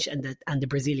French and the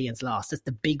Brazilians lost. That's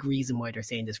the big reason why they're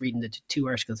saying this, reading the 2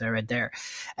 articles I read there.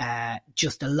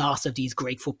 Just the loss of these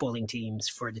great footballing teams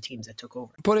for the teams that took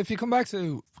over. But if you come back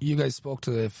to, you guys spoke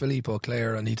to Philippe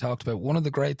Auclair and he talked about one of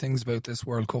the great things about this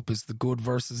World Cup is the good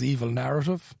versus evil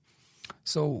narrative.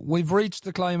 So we've reached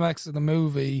the climax of the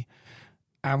movie,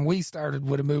 and we started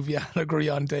with a movie allegory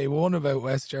on day one about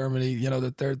West Germany,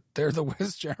 that they're the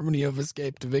West Germany of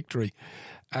escape to victory.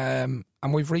 And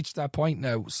we've reached that point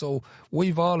now. So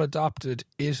we've all adopted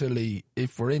Italy,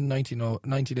 if we're in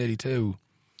 1982,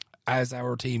 as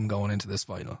our team going into this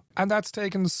final. And that's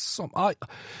taken some...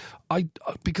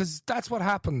 because that's what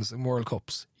happens in World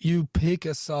Cups. You pick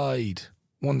a side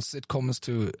once it comes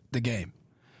to the game.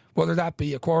 Whether that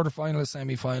be a quarter-final, a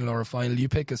semi-final or a final, you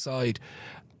pick a side.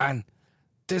 And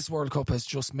this World Cup has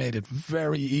just made it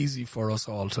very easy for us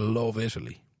all to love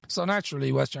Italy. So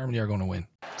naturally, West Germany are going to win.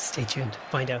 Stay tuned.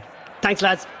 Find out. Thanks,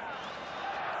 lads.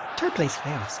 Third place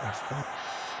playoffs are fun.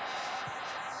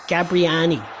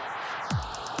 Gabriani.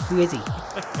 Who is he?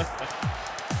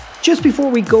 Just before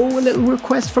we go, a little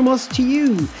request from us to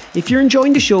you. If you're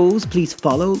enjoying the shows, please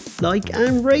follow, like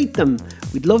and rate them.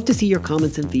 We'd love to see your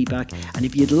comments and feedback. And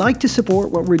if you'd like to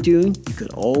support what we're doing, you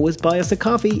could always buy us a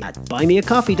coffee at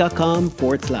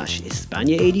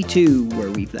buymeacoffee.com/Hispania82,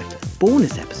 where we've left a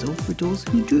bonus episode for those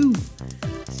who do.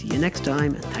 See you next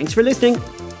time, and thanks for listening.